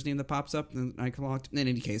only actor's name that pops up in iCloud. In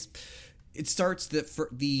any case, it starts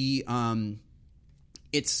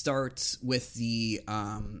It starts with the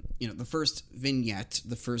first vignette,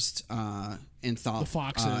 the first the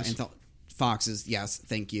foxes. Foxes, yes,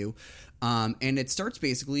 thank you. And it starts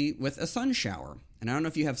basically with a sun shower. And I don't know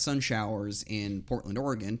if you have sun showers in Portland,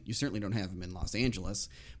 Oregon. You certainly don't have them in Los Angeles,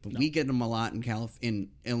 but we get them a lot in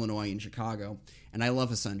Illinois and Chicago. And I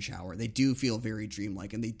love a sun shower. They do feel very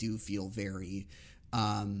dreamlike, and they do feel very,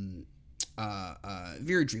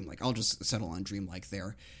 very dreamlike. I'll just settle on dreamlike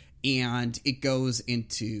there. And it goes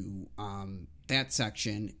into that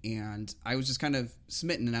section, and I was just kind of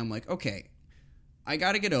smitten, and I'm like, okay, I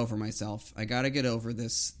got to get over myself. I got to get over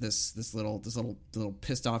this little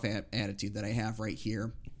pissed off attitude that I have right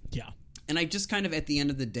here. Yeah. And I just kind of, at the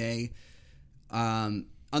end of the day, on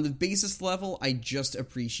the basis level, I just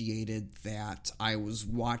appreciated that I was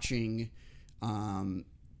watching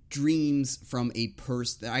dreams from a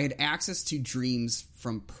person. I had access to dreams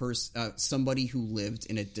from somebody who lived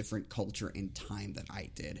in a different culture and time that I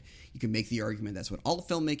did. You can make the argument that's what all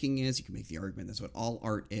filmmaking is. You can make the argument that's what all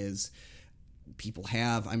art is. People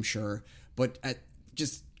have, I'm sure, but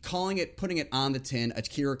just putting it on the tin,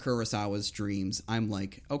 Akira Kurosawa's dreams, I'm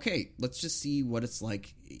like, okay, let's just see what it's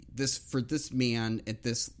like for this man at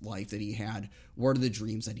this life that he had. What are the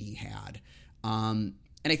dreams that he had? And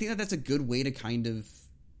I think that's a good way to kind of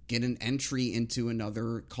get an entry into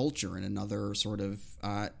another culture and another sort of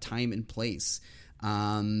time and place.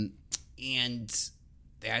 And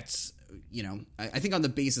that's, I think on the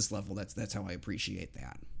basis level, that's how I appreciate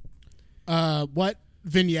that. What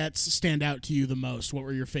vignettes stand out to you the most? What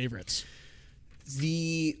were your favorites?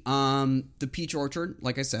 The Peach Orchard,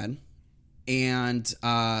 like I said, and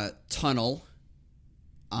Tunnel,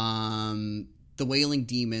 the Wailing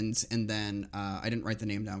Demons, and then I didn't write the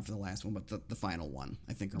name down for the last one, but the final one,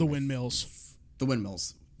 I think. The Windmills. The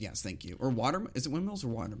Windmills. Yes, thank you. Or is it Windmills or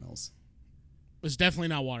Watermills? It's definitely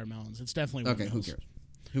not Watermelons. It's definitely Windmills. Okay,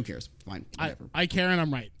 who cares? Fine, whatever. I care, and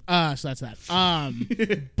I'm right. So that's that.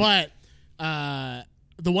 But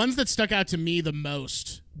the ones that stuck out to me the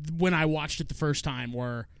most when I watched it the first time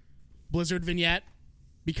were Blizzard vignette,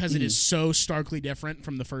 because it is so starkly different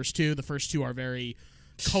from the first two. The first two are very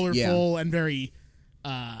colorful and very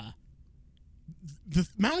the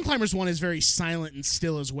Mountain Climbers one is very silent and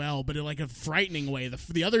still as well, but in like a frightening way.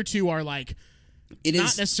 The other two are like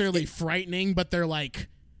not necessarily frightening, but they're like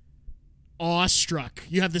awestruck.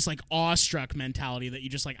 You have this like awestruck mentality that you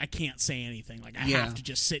just like, I can't say anything. Like I have to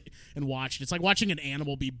just sit and watch it. It's like watching an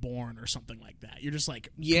animal be born or something like that. You're just like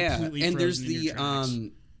completely and frozen there's in your tracks.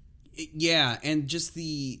 and just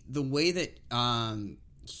the way that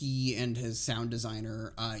he and his sound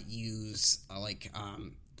designer use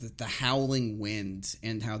the howling wind,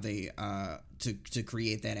 and how they to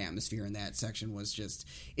create that atmosphere in that section was just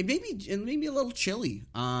it made me a little chilly.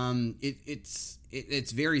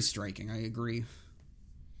 It's very striking. I agree.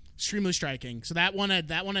 Extremely striking. So that one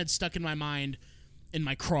had stuck in my mind, in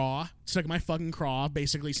my craw, stuck in my fucking craw,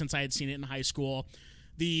 basically since I had seen it in high school.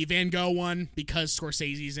 The Van Gogh one, because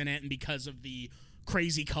Scorsese's in it and because of the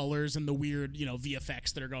crazy colors and the weird,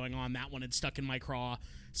 VFX that are going on, that one had stuck in my craw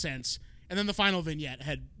since. And then the final vignette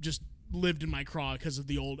had just lived in my craw because of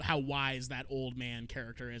how wise that old man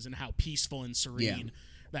character is and how peaceful and serene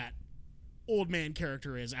that old man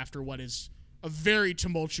character is after what is a very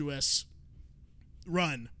tumultuous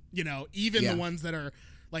run. Even the ones that are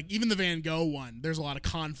like, even the Van Gogh one, there's a lot of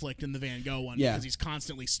conflict in the Van Gogh one because he's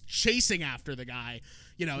constantly chasing after the guy.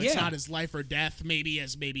 It's not his life or death,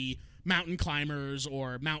 maybe Mountain Climbers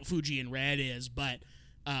or Mount Fuji in Red is, but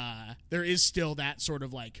there is still that sort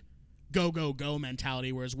of like go, go, go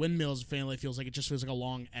mentality, whereas Windmills Family feels like a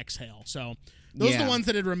long exhale. So those are the ones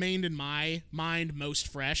that had remained in my mind most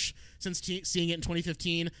fresh since seeing it in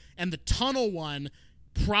 2015. And the Tunnel one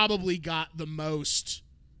probably got the most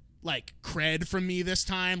like cred from me this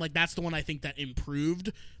time. Like, that's the one I think that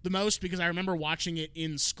improved the most, because I remember watching it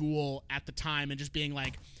in school at the time and just being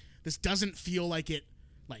like, this doesn't feel like it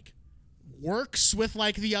like works with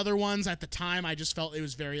like the other ones. At the time I just felt it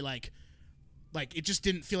was very like it just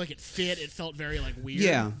didn't feel like it fit. It felt very like weird.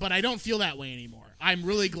 Yeah. But I don't feel that way anymore. I'm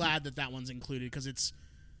really glad that one's included, because it's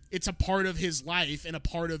a part of his life and a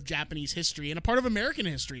part of Japanese history and a part of American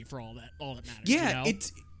history for all that matters. Yeah,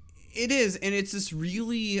 it is, and it's this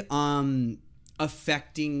really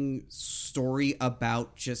affecting story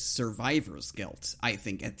about just survivor's guilt, I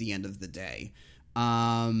think, at the end of the day.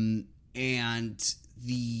 I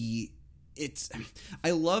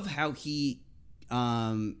love how he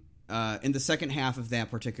in the second half of that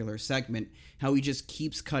particular segment, how he just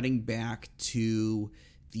keeps cutting back to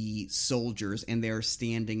the soldiers, and they're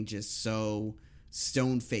standing just so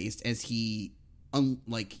stone-faced as he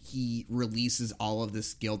releases all of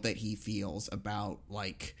this guilt that he feels about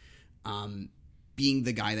being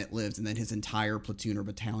the guy that lives, and then his entire platoon or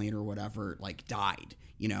battalion or whatever died,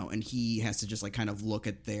 and he has to just kind of look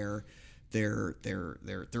at their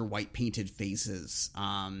white painted faces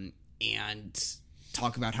and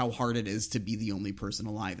talk about how hard it is to be the only person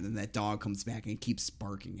alive. And then that dog comes back and keeps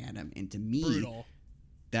barking at him, and to me, brutal.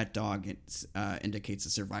 That dog indicates the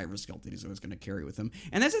survivor's guilt that he's always going to carry with him.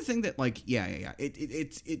 And that's the thing that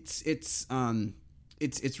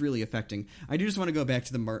it's really affecting. I do just want to go back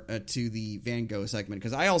to the Van Gogh segment,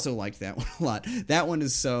 because I also liked that one a lot. That one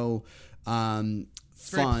is so fun.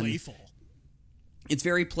 Very playful. It's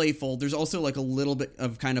very playful. There's also a little bit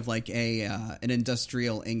of kind of an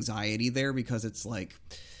industrial anxiety there, because it's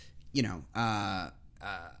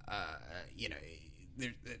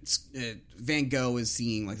Van Gogh is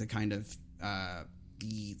seeing the kind of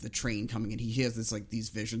the train coming in. He has these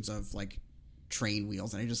visions of train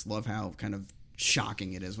wheels, and I just love how kind of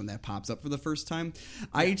shocking it is when that pops up for the first time. Yeah.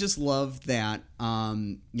 I just love that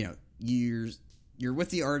you're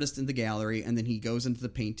with the artist in the gallery, and then he goes into the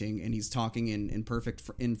painting and he's talking in perfect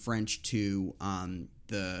French to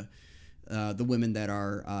the women that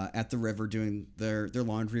are at the river doing their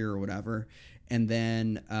laundry or whatever. And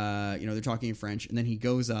then they're talking in French, and then he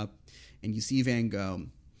goes up and you see Van Gogh.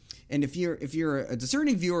 And if you're a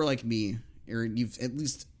discerning viewer like me, or you've at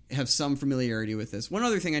least have some familiarity with this. One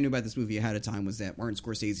other thing I knew about this movie ahead of time was that Martin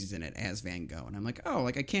Scorsese's in it as Van Gogh, and I'm like, oh,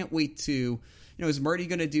 I can't wait to, is Marty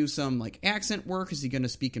going to do some accent work? Is he going to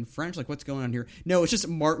speak in French? What's going on here? No, it's just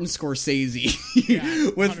Martin Scorsese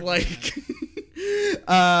with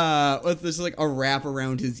 100%. With this a wrap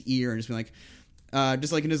around his ear, and just being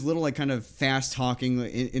just in his little kind of fast talking,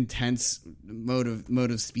 intense mode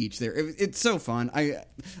of speech there. It's so fun.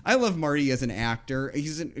 I love Marty as an actor.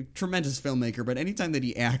 He's a tremendous filmmaker, but anytime that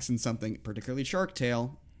he acts in something, particularly Shark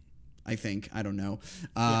Tale, I don't know,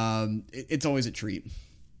 it's always a treat.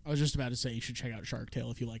 I was just about to say you should check out Shark Tale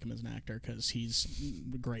if you like him as an actor, because he's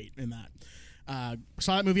great in that.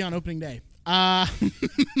 Saw that movie on opening day. I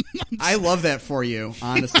love that for you,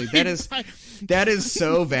 honestly. That is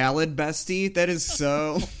so valid, bestie. That is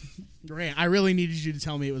so great. I really needed you to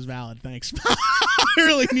tell me it was valid. Thanks. I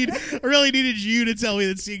really needed you to tell me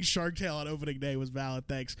that seeing Shark Tale on opening day was valid.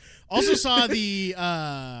 Thanks. Also saw the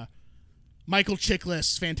Michael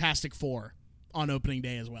Chiklis Fantastic Four on opening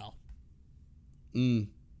day as well. Can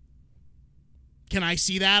I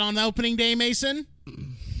see that on the opening day, Mason?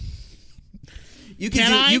 You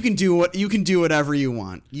can do whatever you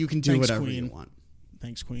want. You can do whatever you want.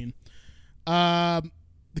 Thanks, Queen. The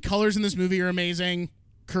colors in this movie are amazing.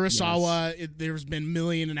 Kurosawa, there's been 1.5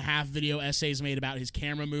 million video essays made about his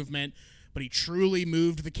camera movement, but he truly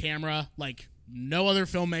moved the camera like no other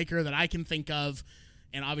filmmaker that I can think of,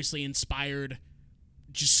 and obviously inspired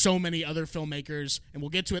just so many other filmmakers, and we'll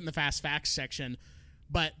get to it in the Fast Facts section.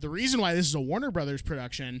 But the reason why this is a Warner Brothers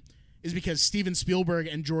production is because Steven Spielberg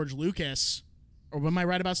and George Lucas, or am I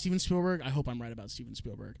right about Steven Spielberg? I hope I'm right about Steven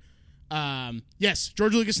Spielberg. Yes,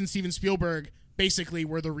 George Lucas and Steven Spielberg basically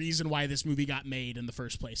were the reason why this movie got made in the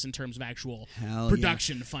first place in terms of actual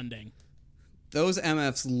production funding. Those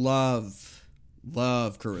MFs love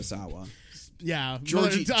Kurosawa. Yeah.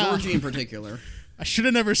 Georgie in particular. I should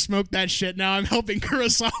have never smoked that shit. Now I'm helping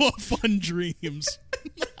Kurosawa fund dreams.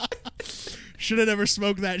 Should have never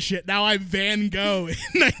smoked that shit. Now I'm Van Gogh in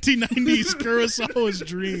 1990s Kurosawa's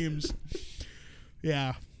dreams.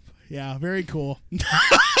 Yeah. Yeah, very cool.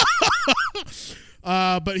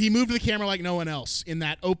 But he moved the camera like no one else in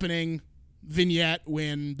that opening vignette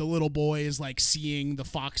when the little boy is like seeing the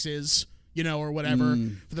foxes, or whatever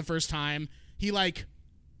for the first time. He like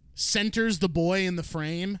centers the boy in the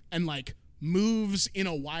frame and like moves in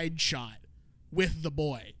a wide shot with the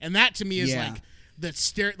boy. And that to me is like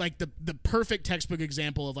the perfect textbook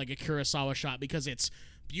example of like a Kurosawa shot, because it's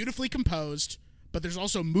beautifully composed, but there's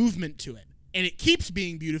also movement to it. And it keeps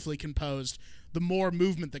being beautifully composed the more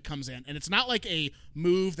movement that comes in. And it's not like a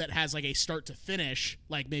move that has like a start to finish,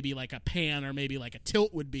 like maybe like a pan or maybe like a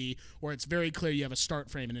tilt would be, where it's very clear you have a start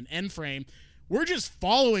frame and an end frame. We're just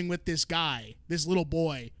following with this guy, this little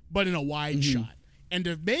boy, but in a wide shot. And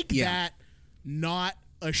to make that not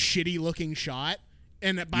a shitty looking shot,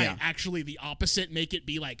 and by actually the opposite, make it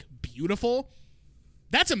be like beautiful,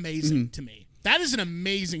 that's amazing to me. That is an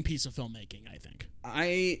amazing piece of filmmaking, I think.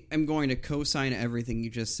 I am going to co-sign everything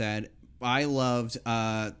you just said. I loved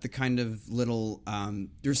the kind of little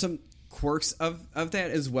there's some quirks of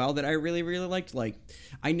that as well that I really, really liked. Like,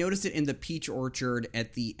 I noticed it in the peach orchard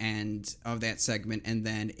at the end of that segment, and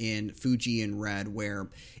then in Fuji in Red, where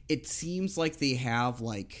it seems like they have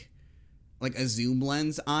like a zoom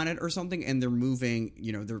lens on it or something, and they're moving,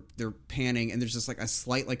 they're panning, and there's just like a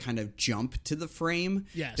slight like kind of jump to the frame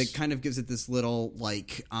that kind of gives it this little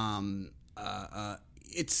like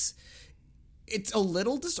it's a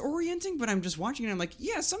little disorienting, but I'm just watching it. I'm like,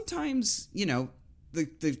 yeah, sometimes,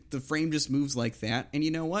 the frame just moves like that. And you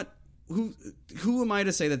know what? Who am I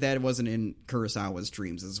to say that wasn't in Kurosawa's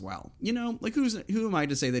dreams as well? Like who am I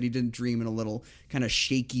to say that he didn't dream in a little kind of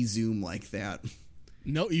shaky zoom like that?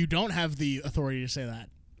 No, you don't have the authority to say that.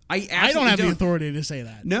 I don't have the authority to say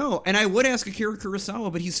that. No, and I would ask Akira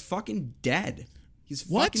Kurosawa, but he's fucking dead. He's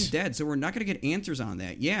fucking dead, so we're not going to get answers on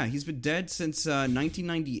that. Yeah, he's been dead since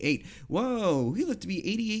 1998. Whoa, he lived to be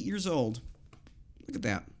 88 years old. Look at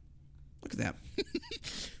that. Look at that.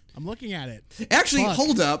 I'm looking at it. Actually,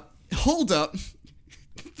 hold up.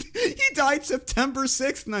 He died September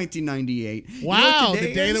 6th, 1998. Wow,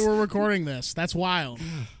 the day that we're recording this. That's wild.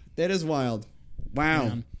 That is wild. Wow.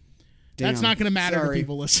 Damn. That's not going to matter to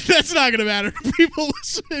people listening. That's not going to matter to people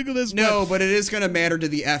listening to this. No, but it is going to matter to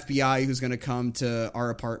the FBI, who's going to come to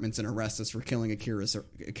our apartments and arrest us for killing Akira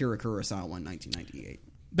Kurosawa in 1998.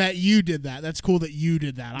 That you did that. That's cool that you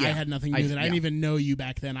did that. Yeah, I had nothing to do with it. I didn't even know you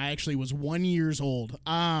back then. I actually was 1 year old.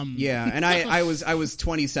 Yeah, and I was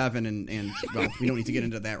 27, and well, we don't need to get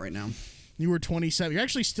into that right now. You were 27. You're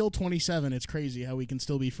actually still 27. It's crazy how we can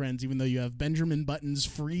still be friends, even though you have Benjamin Button's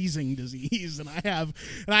freezing disease, and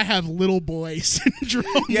I have little boy syndrome.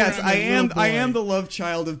 Yes, I am the love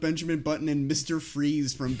child of Benjamin Button and Mr.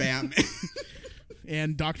 Freeze from Batman.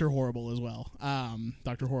 And Dr. Horrible as well.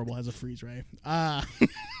 Dr. Horrible has a freeze ray.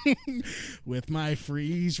 With my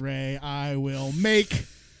freeze ray, I will make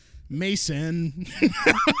Mason.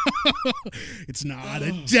 It's not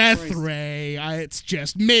a death ray. It's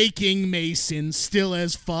just making Mason still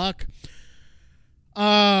as fuck.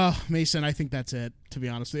 Mason, I think that's it, to be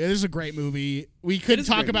honest with you. It is a great movie. We could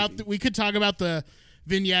talk about the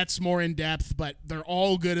vignettes more in depth, but they're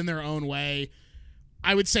all good in their own way.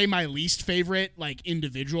 I would say my least favorite, like,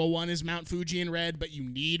 individual one is Mount Fuji in Red, but you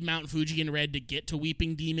need Mount Fuji in Red to get to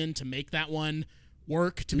Weeping Demon to make that one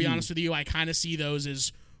work, to be honest with you. I kind of see those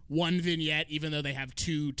as one vignette, even though they have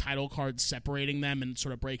two title cards separating them and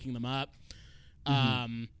sort of breaking them up.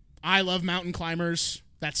 I love Mountain Climbers.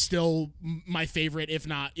 That's still my favorite, if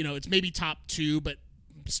not, it's maybe top two, but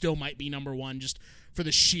still might be number one, just for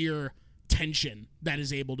the sheer tension that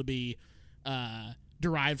is able to be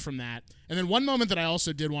derived from that. And then one moment that I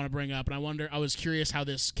also did want to bring up, and I was curious how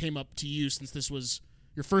this came up to you, since this was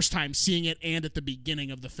your first time seeing it and at the beginning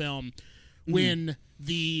of the film, when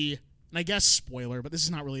and I guess spoiler, but this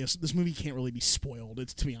is not really this movie can't really be spoiled.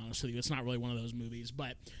 It's, to be honest with you, it's not really one of those movies.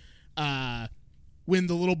 But when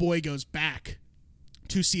the little boy goes back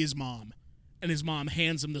to see his mom, and his mom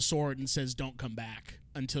hands him the sword and says, "Don't come back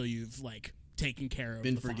until you've like taken care of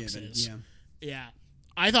Been the forgiven. foxes." Yeah.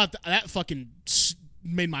 I thought that fucking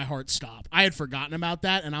made my heart stop. I had forgotten about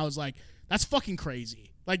that, and I was like, "That's fucking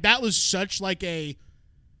crazy." Like that was such like a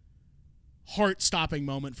heart-stopping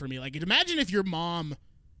moment for me. Like, imagine if your mom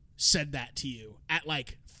said that to you at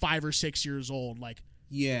like 5 or 6 years old. Like,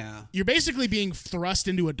 Yeah. you're basically being thrust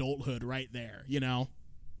into adulthood right there, you know?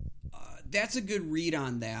 That's a good read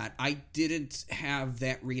on that. I didn't have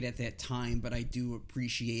that read at that time, but I do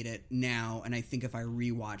appreciate it now, and I think if I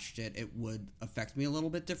rewatched it, it would affect me a little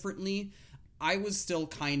bit differently. I was still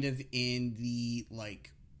kind of in the,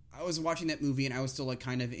 like, I was watching that movie, and I was still, like,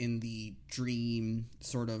 kind of in the dream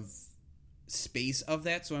sort of space of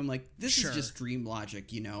that, so I'm like, this Sure. is just dream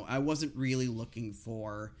logic, you know? I wasn't really looking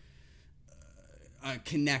for a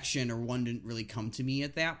connection, or one didn't really come to me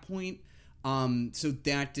at that point. So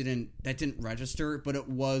that didn't register, but it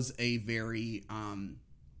was a very,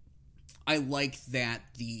 I liked that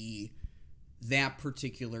that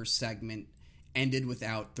particular segment ended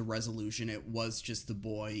without the resolution. It was just the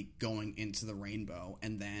boy going into the rainbow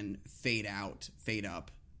and then fade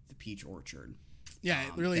up the peach orchard. Yeah,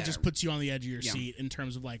 it really just puts you on the edge of your Yeah. seat in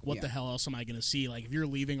terms of like, what the hell else am I going to see? Like, if you're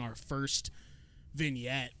leaving our first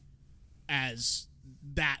vignette as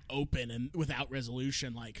that open and without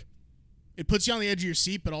resolution, like, it puts you on the edge of your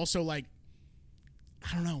seat, but also like,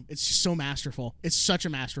 I don't know. It's just so masterful. It's such a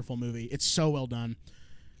masterful movie. It's so well done.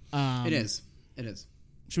 It is.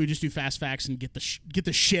 Should we just do fast facts and get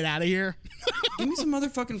the shit out of here? Give me some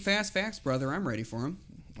motherfucking fast facts, brother. I'm ready for them.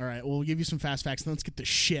 All right, well, we'll give you some fast facts, and let's get the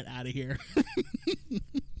shit out of here.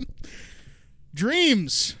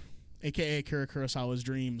 Dreams, a.k.a. Akira Kurosawa's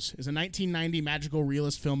Dreams, is a 1990 magical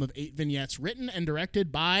realist film of 8 vignettes written and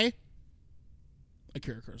directed by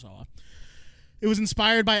Akira Kurosawa. It was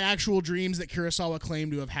inspired by actual dreams that Kurosawa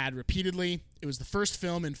claimed to have had repeatedly. It was the first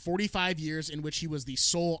film in 45 years in which he was the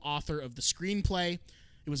sole author of the screenplay.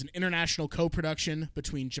 It was an international co-production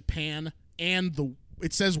between Japan and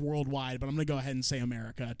it says worldwide, but I'm going to go ahead and say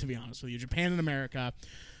America, to be honest with you. Japan and America.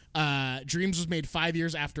 Dreams was made 5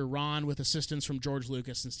 years after Ron, with assistance from George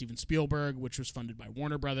Lucas and Steven Spielberg, which was funded by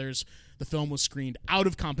Warner Brothers. The film was screened out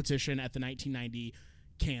of competition at the 1990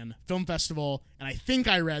 Cannes Film Festival, and I think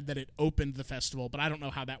I read that it opened the festival, but I don't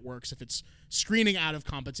know how that works. If it's screening out of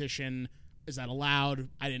competition, is that allowed?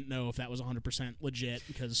 I didn't know if that was 100% legit,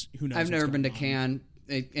 because who knows. I've never been to Cannes.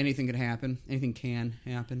 Anything could happen. Anything can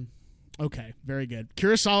happen. Okay, very good.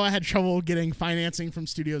 Kurosawa had trouble getting financing from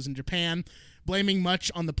studios in Japan, blaming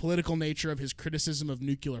much on the political nature of his criticism of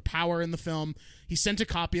nuclear power in the film. He sent a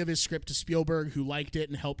copy of his script to Spielberg, who liked it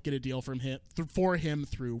and helped get a deal for him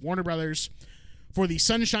through Warner Brothers. For the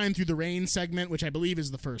Sunshine Through the Rain segment, which I believe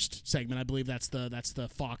is the first segment, I believe that's the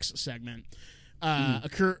Fox segment.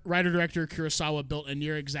 Writer-director Kurosawa built a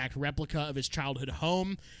near-exact replica of his childhood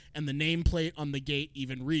home, and the nameplate on the gate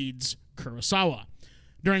even reads Kurosawa.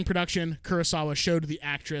 During production, Kurosawa showed the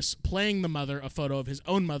actress playing the mother a photo of his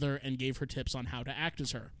own mother and gave her tips on how to act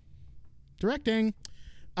as her. Directing.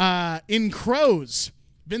 In Crows,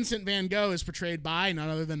 Vincent Van Gogh is portrayed by none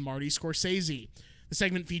other than Marty Scorsese. The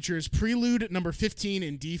segment features Prelude number 15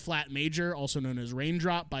 in D-flat major, also known as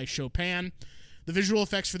Raindrop, by Chopin. The visual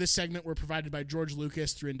effects for this segment were provided by George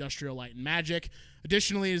Lucas through Industrial Light and Magic.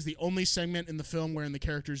 Additionally, it is the only segment in the film wherein the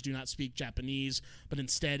characters do not speak Japanese, but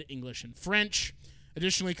instead English and French.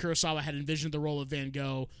 Additionally, Kurosawa had envisioned the role of Van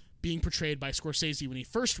Gogh being portrayed by Scorsese when he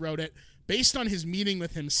first wrote it, based on his meeting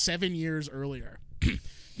with him 7 years earlier. Can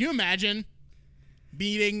you imagine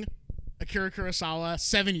meeting Akira Kurosawa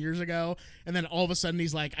 7 years ago, and then all of a sudden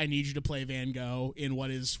he's like, I need you to play Van Gogh in what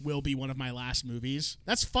will be one of my last movies?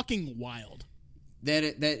 That's fucking wild. That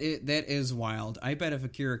is wild. I bet if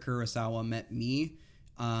Akira Kurosawa met me,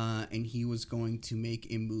 and he was going to make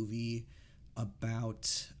a movie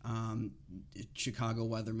about Chicago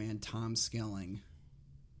weatherman Tom Skilling,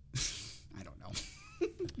 I don't know.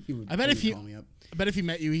 I bet if he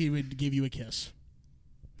met you, he would give you a kiss.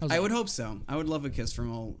 I would hope so. I would love a kiss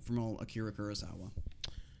from old Akira Kurosawa.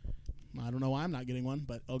 I don't know why I'm not getting one,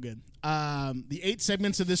 but oh good. The 8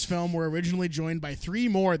 segments of this film were originally joined by 3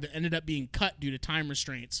 more that ended up being cut due to time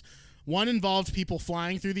restraints. One involved people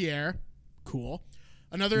flying through the air. Cool.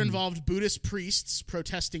 Another involved Buddhist priests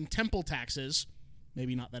protesting temple taxes.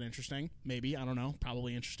 Maybe not that interesting. Maybe. I don't know.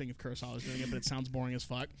 Probably interesting if Kurosawa was doing it, but it sounds boring as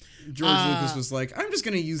fuck. George Lucas was like, I'm just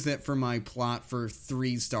going to use that for my plot for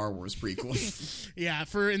 3 Star Wars prequels. Yeah,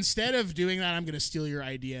 instead of doing that, I'm going to steal your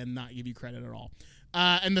idea and not give you credit at all.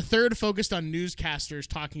 And the third focused on newscasters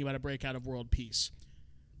talking about a breakout of world peace.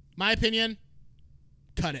 My opinion,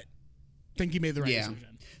 cut it. think he made the right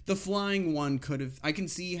decision. The flying one could have. I can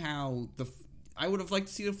see how I would have liked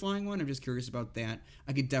to see the flying one. I'm just curious about that.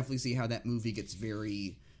 I could definitely see how that movie gets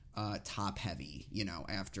very top heavy,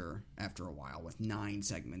 after a while with 9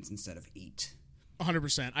 segments instead of 8.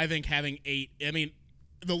 100%. I think having 8. I mean,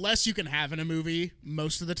 the less you can have in a movie,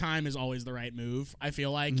 most of the time is always the right move. I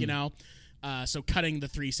feel like so cutting the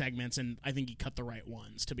 3 segments, and I think he cut the right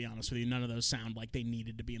ones. To be honest with you, none of those sound like they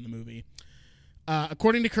needed to be in the movie.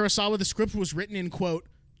 According to Kurosawa, the script was written in, quote,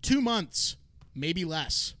 2 months, maybe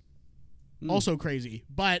less. Also crazy.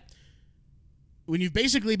 But when you've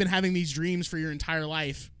basically been having these dreams for your entire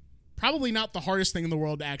life, probably not the hardest thing in the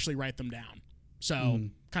world to actually write them down. So,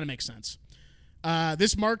 kind of makes sense.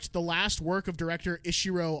 This marked the last work of director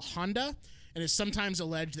Ishiro Honda, and is sometimes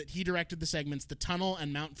alleged that he directed the segments The Tunnel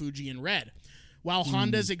and Mount Fuji in Red. While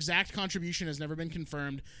Honda's exact contribution has never been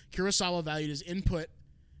confirmed, Kurosawa valued his input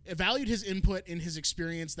in his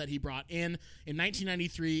experience that he brought in. In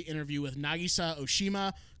 1993 interview with Nagisa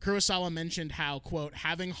Oshima, Kurosawa mentioned how, quote,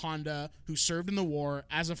 having Honda, who served in the war,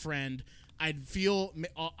 as a friend, I feel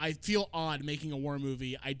odd making a war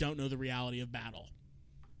movie. I don't know the reality of battle.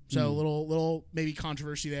 So a little maybe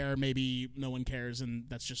controversy there. Maybe no one cares, and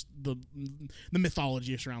that's just the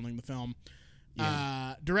mythology surrounding the film.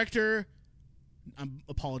 Yeah. Director,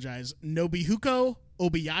 Nobuhiko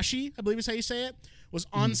Obayashi, I believe is how you say it, was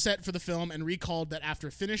on set for the film and recalled that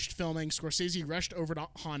after finished filming, Scorsese rushed over to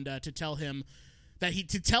Honda to tell him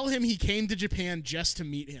he came to Japan just to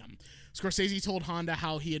meet him. Scorsese told Honda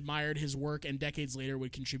how he admired his work and decades later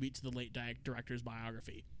would contribute to the late director's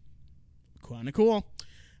biography. Kind of cool.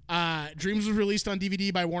 Dreams was released on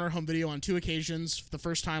DVD by Warner Home Video on 2 occasions, the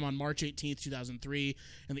first time on March 18th, 2003,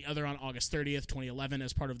 and the other on August 30th, 2011,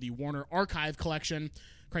 as part of the Warner Archive Collection.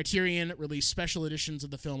 Criterion released special editions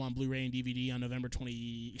of the film on Blu-ray and DVD on November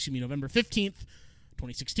 15th,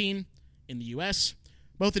 2016 in the U.S.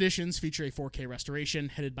 Both editions feature a 4K restoration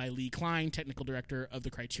headed by Lee Klein, technical director of the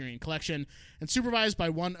Criterion Collection, and supervised by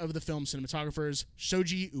one of the film's cinematographers,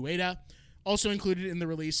 Shoji Ueda. Also included in the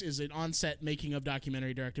release is an on-set making-of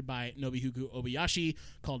documentary directed by Nobuhiko Obayashi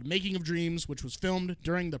called Making of Dreams, which was filmed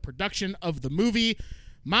during the production of the movie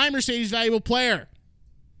My Mercedes Valuable Player,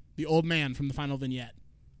 the old man from the final vignette,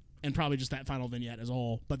 and probably just that final vignette as a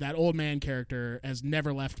whole. But that old man character has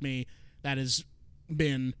never left me. That has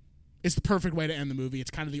been... It's the perfect way to end the movie. It's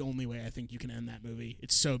kind of the only way I think you can end that movie.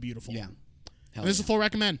 It's so beautiful. Yeah. This is a full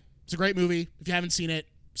recommend. It's a great movie. If you haven't seen it,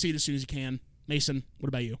 see it as soon as you can. Mason, what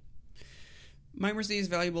about you? My Mercedes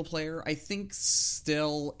Valuable Player, I think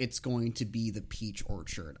still it's going to be the Peach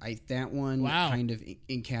Orchard. That one kind of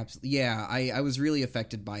encapsulates... Yeah, I was really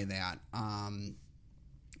affected by that,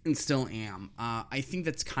 and still am. I think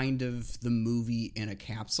that's kind of the movie in a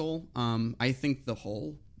capsule. I think the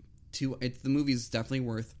movie is definitely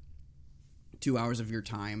worth 2 hours of your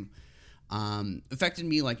time. Affected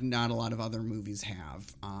me like not a lot of other movies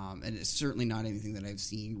have, and it's certainly not anything that I've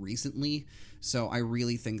seen recently. So I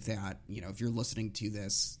really think that, if you're listening to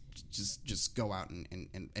this, just go out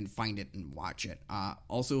and find it and watch it.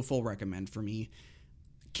 Also a full recommend for me.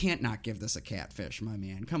 Can't not give this a catfish, my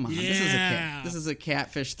man. Come on, this is a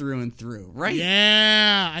catfish through and through, right?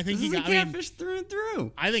 Yeah, I think this is a catfish through and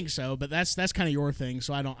through. I think so, but that's kind of your thing.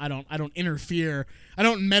 So I don't interfere. I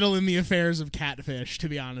don't meddle in the affairs of catfish. To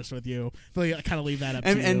be honest with you, I kind of leave that up to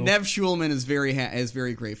you. And Nev Schulman is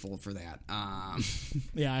very grateful for that.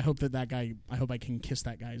 Yeah, I hope that guy. I hope I can kiss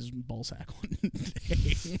that guy's ballsack one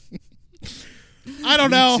day. I don't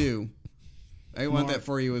know. Me too. I want that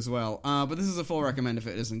for you as well. But this is a full recommend if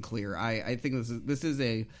it isn't clear. I think this is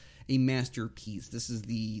a masterpiece. This is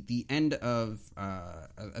the end of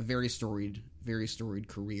a very storied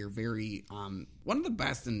career. Very one of the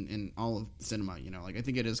best in all of cinema. I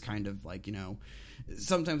think it is kind of like,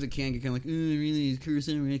 sometimes it can get kind of like, really, is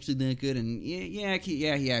Kurosawa actually that good? And yeah,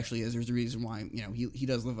 he actually is. There's a reason why he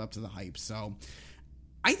does live up to the hype. So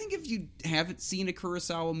I think if you haven't seen a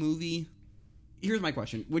Kurosawa movie. Here's my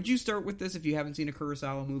question. Would you start with this if you haven't seen a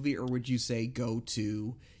Kurosawa movie, or would you say go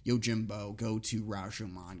to Yojimbo, go to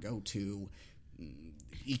Rashomon, go to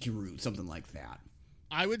Ikiru, something like that?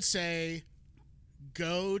 I would say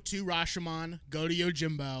go to Rashomon, go to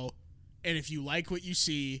Yojimbo, and if you like what you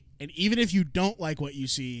see, and even if you don't like what you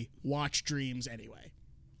see, watch Dreams anyway.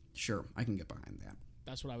 Sure, I can get behind that.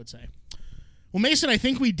 That's what I would say. Well, Mason, I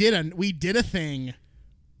think we did a thing.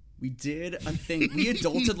 We did a thing. We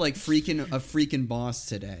adulted like a freaking boss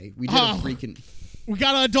today. We did a freaking... We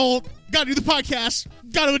gotta adult. Gotta do the podcast.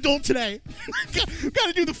 Gotta adult today.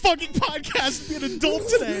 Gotta do the fucking podcast and be an adult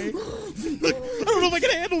today. Look, I don't know if I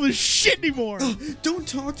can handle this shit anymore. Don't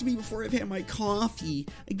talk to me before I've had my coffee.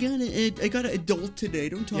 I gotta adult today.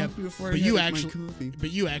 Don't talk to me before I've had my coffee.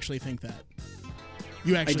 But you actually think that.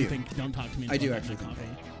 You actually do. think don't talk to me. I do until actually I've had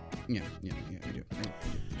think my coffee. Yeah, I do.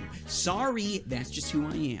 Sorry, that's just who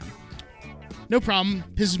I am. No problem.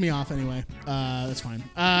 Pisses me off anyway. That's fine.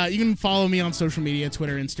 You can follow me on social media,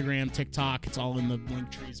 Twitter, Instagram, TikTok. It's all in the link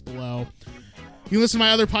trees below. You can listen to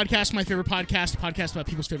my other podcast, my favorite podcast, a podcast about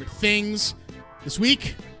people's favorite things. This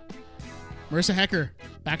week, Marissa Hecker,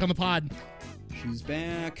 back on the pod. She's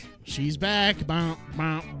back. We're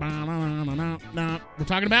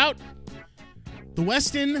talking about the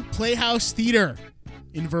Weston Playhouse Theater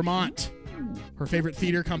in Vermont. Her favorite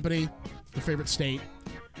theater company, her favorite state.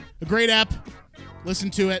 A great app.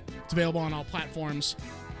 Listen to it. It's available on all platforms.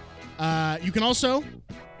 You can also,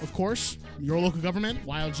 of course, Your Local Government,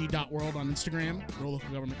 ylg.world on Instagram, Your Local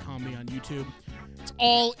Government Comedy on YouTube. It's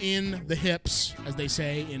all in the hips, as they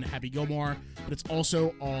say in Happy Gilmore, but it's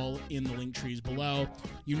also all in the link trees below.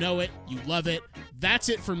 You know it. You love it. That's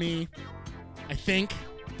it for me, I think.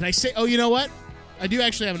 Did I say... Oh, you know what? I do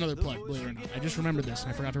actually have another plug, believe it or not. I just remembered this,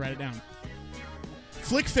 and I forgot to write it down.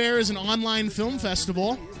 Flick Fair is an online film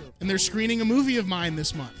festival, and they're screening a movie of mine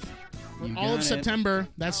this month. All of September.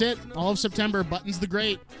 That's it. All of September. Buttons the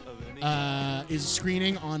Great is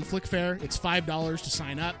screening on Flick Fair. It's $5 to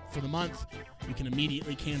sign up for the month. You can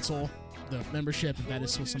immediately cancel the membership if that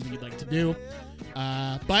is something you'd like to do.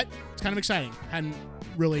 But it's kind of exciting. Hadn't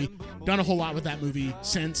really done a whole lot with that movie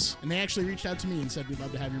since, and they actually reached out to me and said, we'd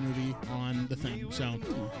love to have your movie on the thing. So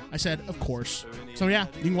I said, of course. So yeah,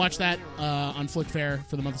 you can watch that on Flick Fair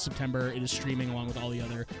for the month of September. It is streaming along with all the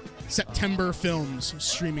other September films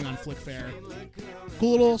streaming on Flick Fair.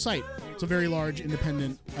 Cool little site. It's a very large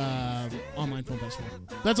independent online film festival.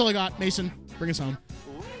 That's all I got. Mason, bring us home.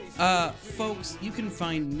 Folks, you can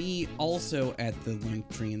find me also at the link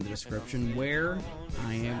tree in the description where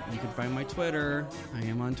I am. You can find my Twitter. I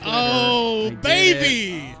am on Twitter. Oh,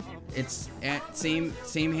 baby! It's at same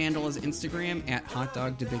handle as Instagram at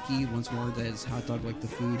hotdogdebicki. Once more, that is hot dog like the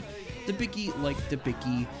food. Debicki like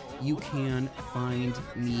Debicki. You can find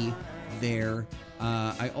me there.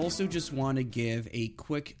 I also just want to give a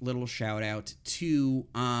quick little shout out to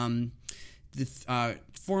the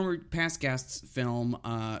former past guest's film.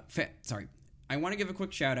 I want to give a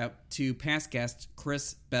quick shout out to past guest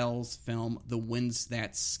Chris Bell's film, The Winds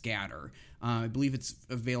That Scatter. I believe it's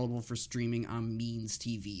available for streaming on Means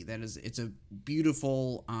TV. It's a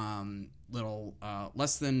beautiful little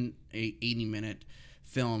less than a 80-minute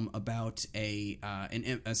film about a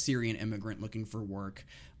Syrian immigrant looking for work.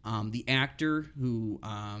 The actor who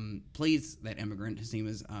plays that immigrant, his name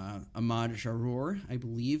is Ahmad Sharour, I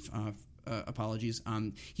believe. Apologies.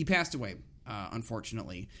 He passed away,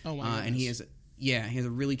 unfortunately. Oh, wow. And he has a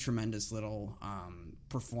really tremendous little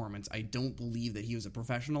performance. I don't believe that he was a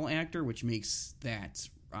professional actor, which makes that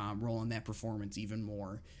role in that performance even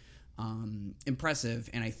more impressive.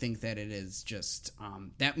 And I think that it is just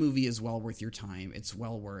that movie is well worth your time. It's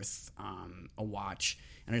well worth a watch.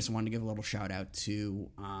 And I just wanted to give a little shout out to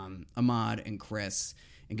Ahmad and Chris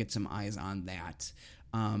and get some eyes on that.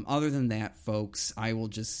 Other than that, folks, I will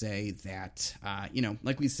just say that,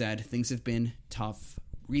 like we said, things have been tough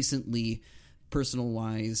recently,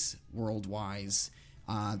 personal-wise, world-wise.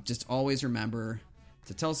 Just always remember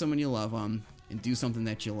to tell someone you love them and do something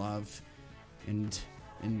that you love. And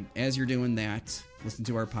as you're doing that, listen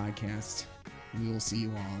to our podcast. We will see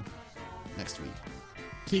you all next week.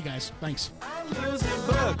 See you guys. Thanks.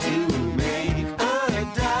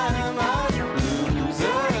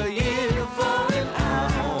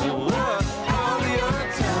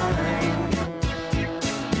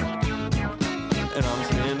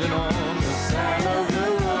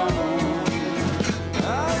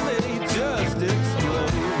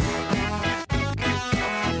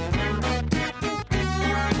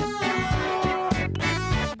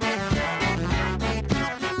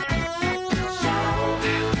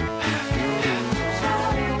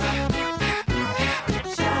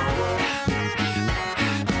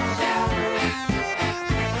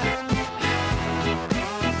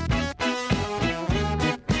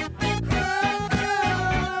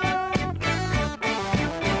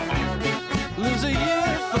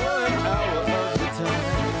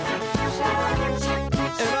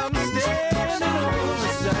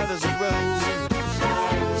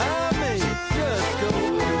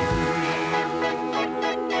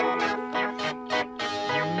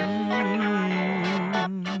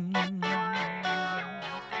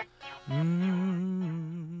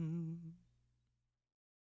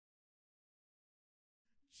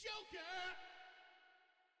 Joker!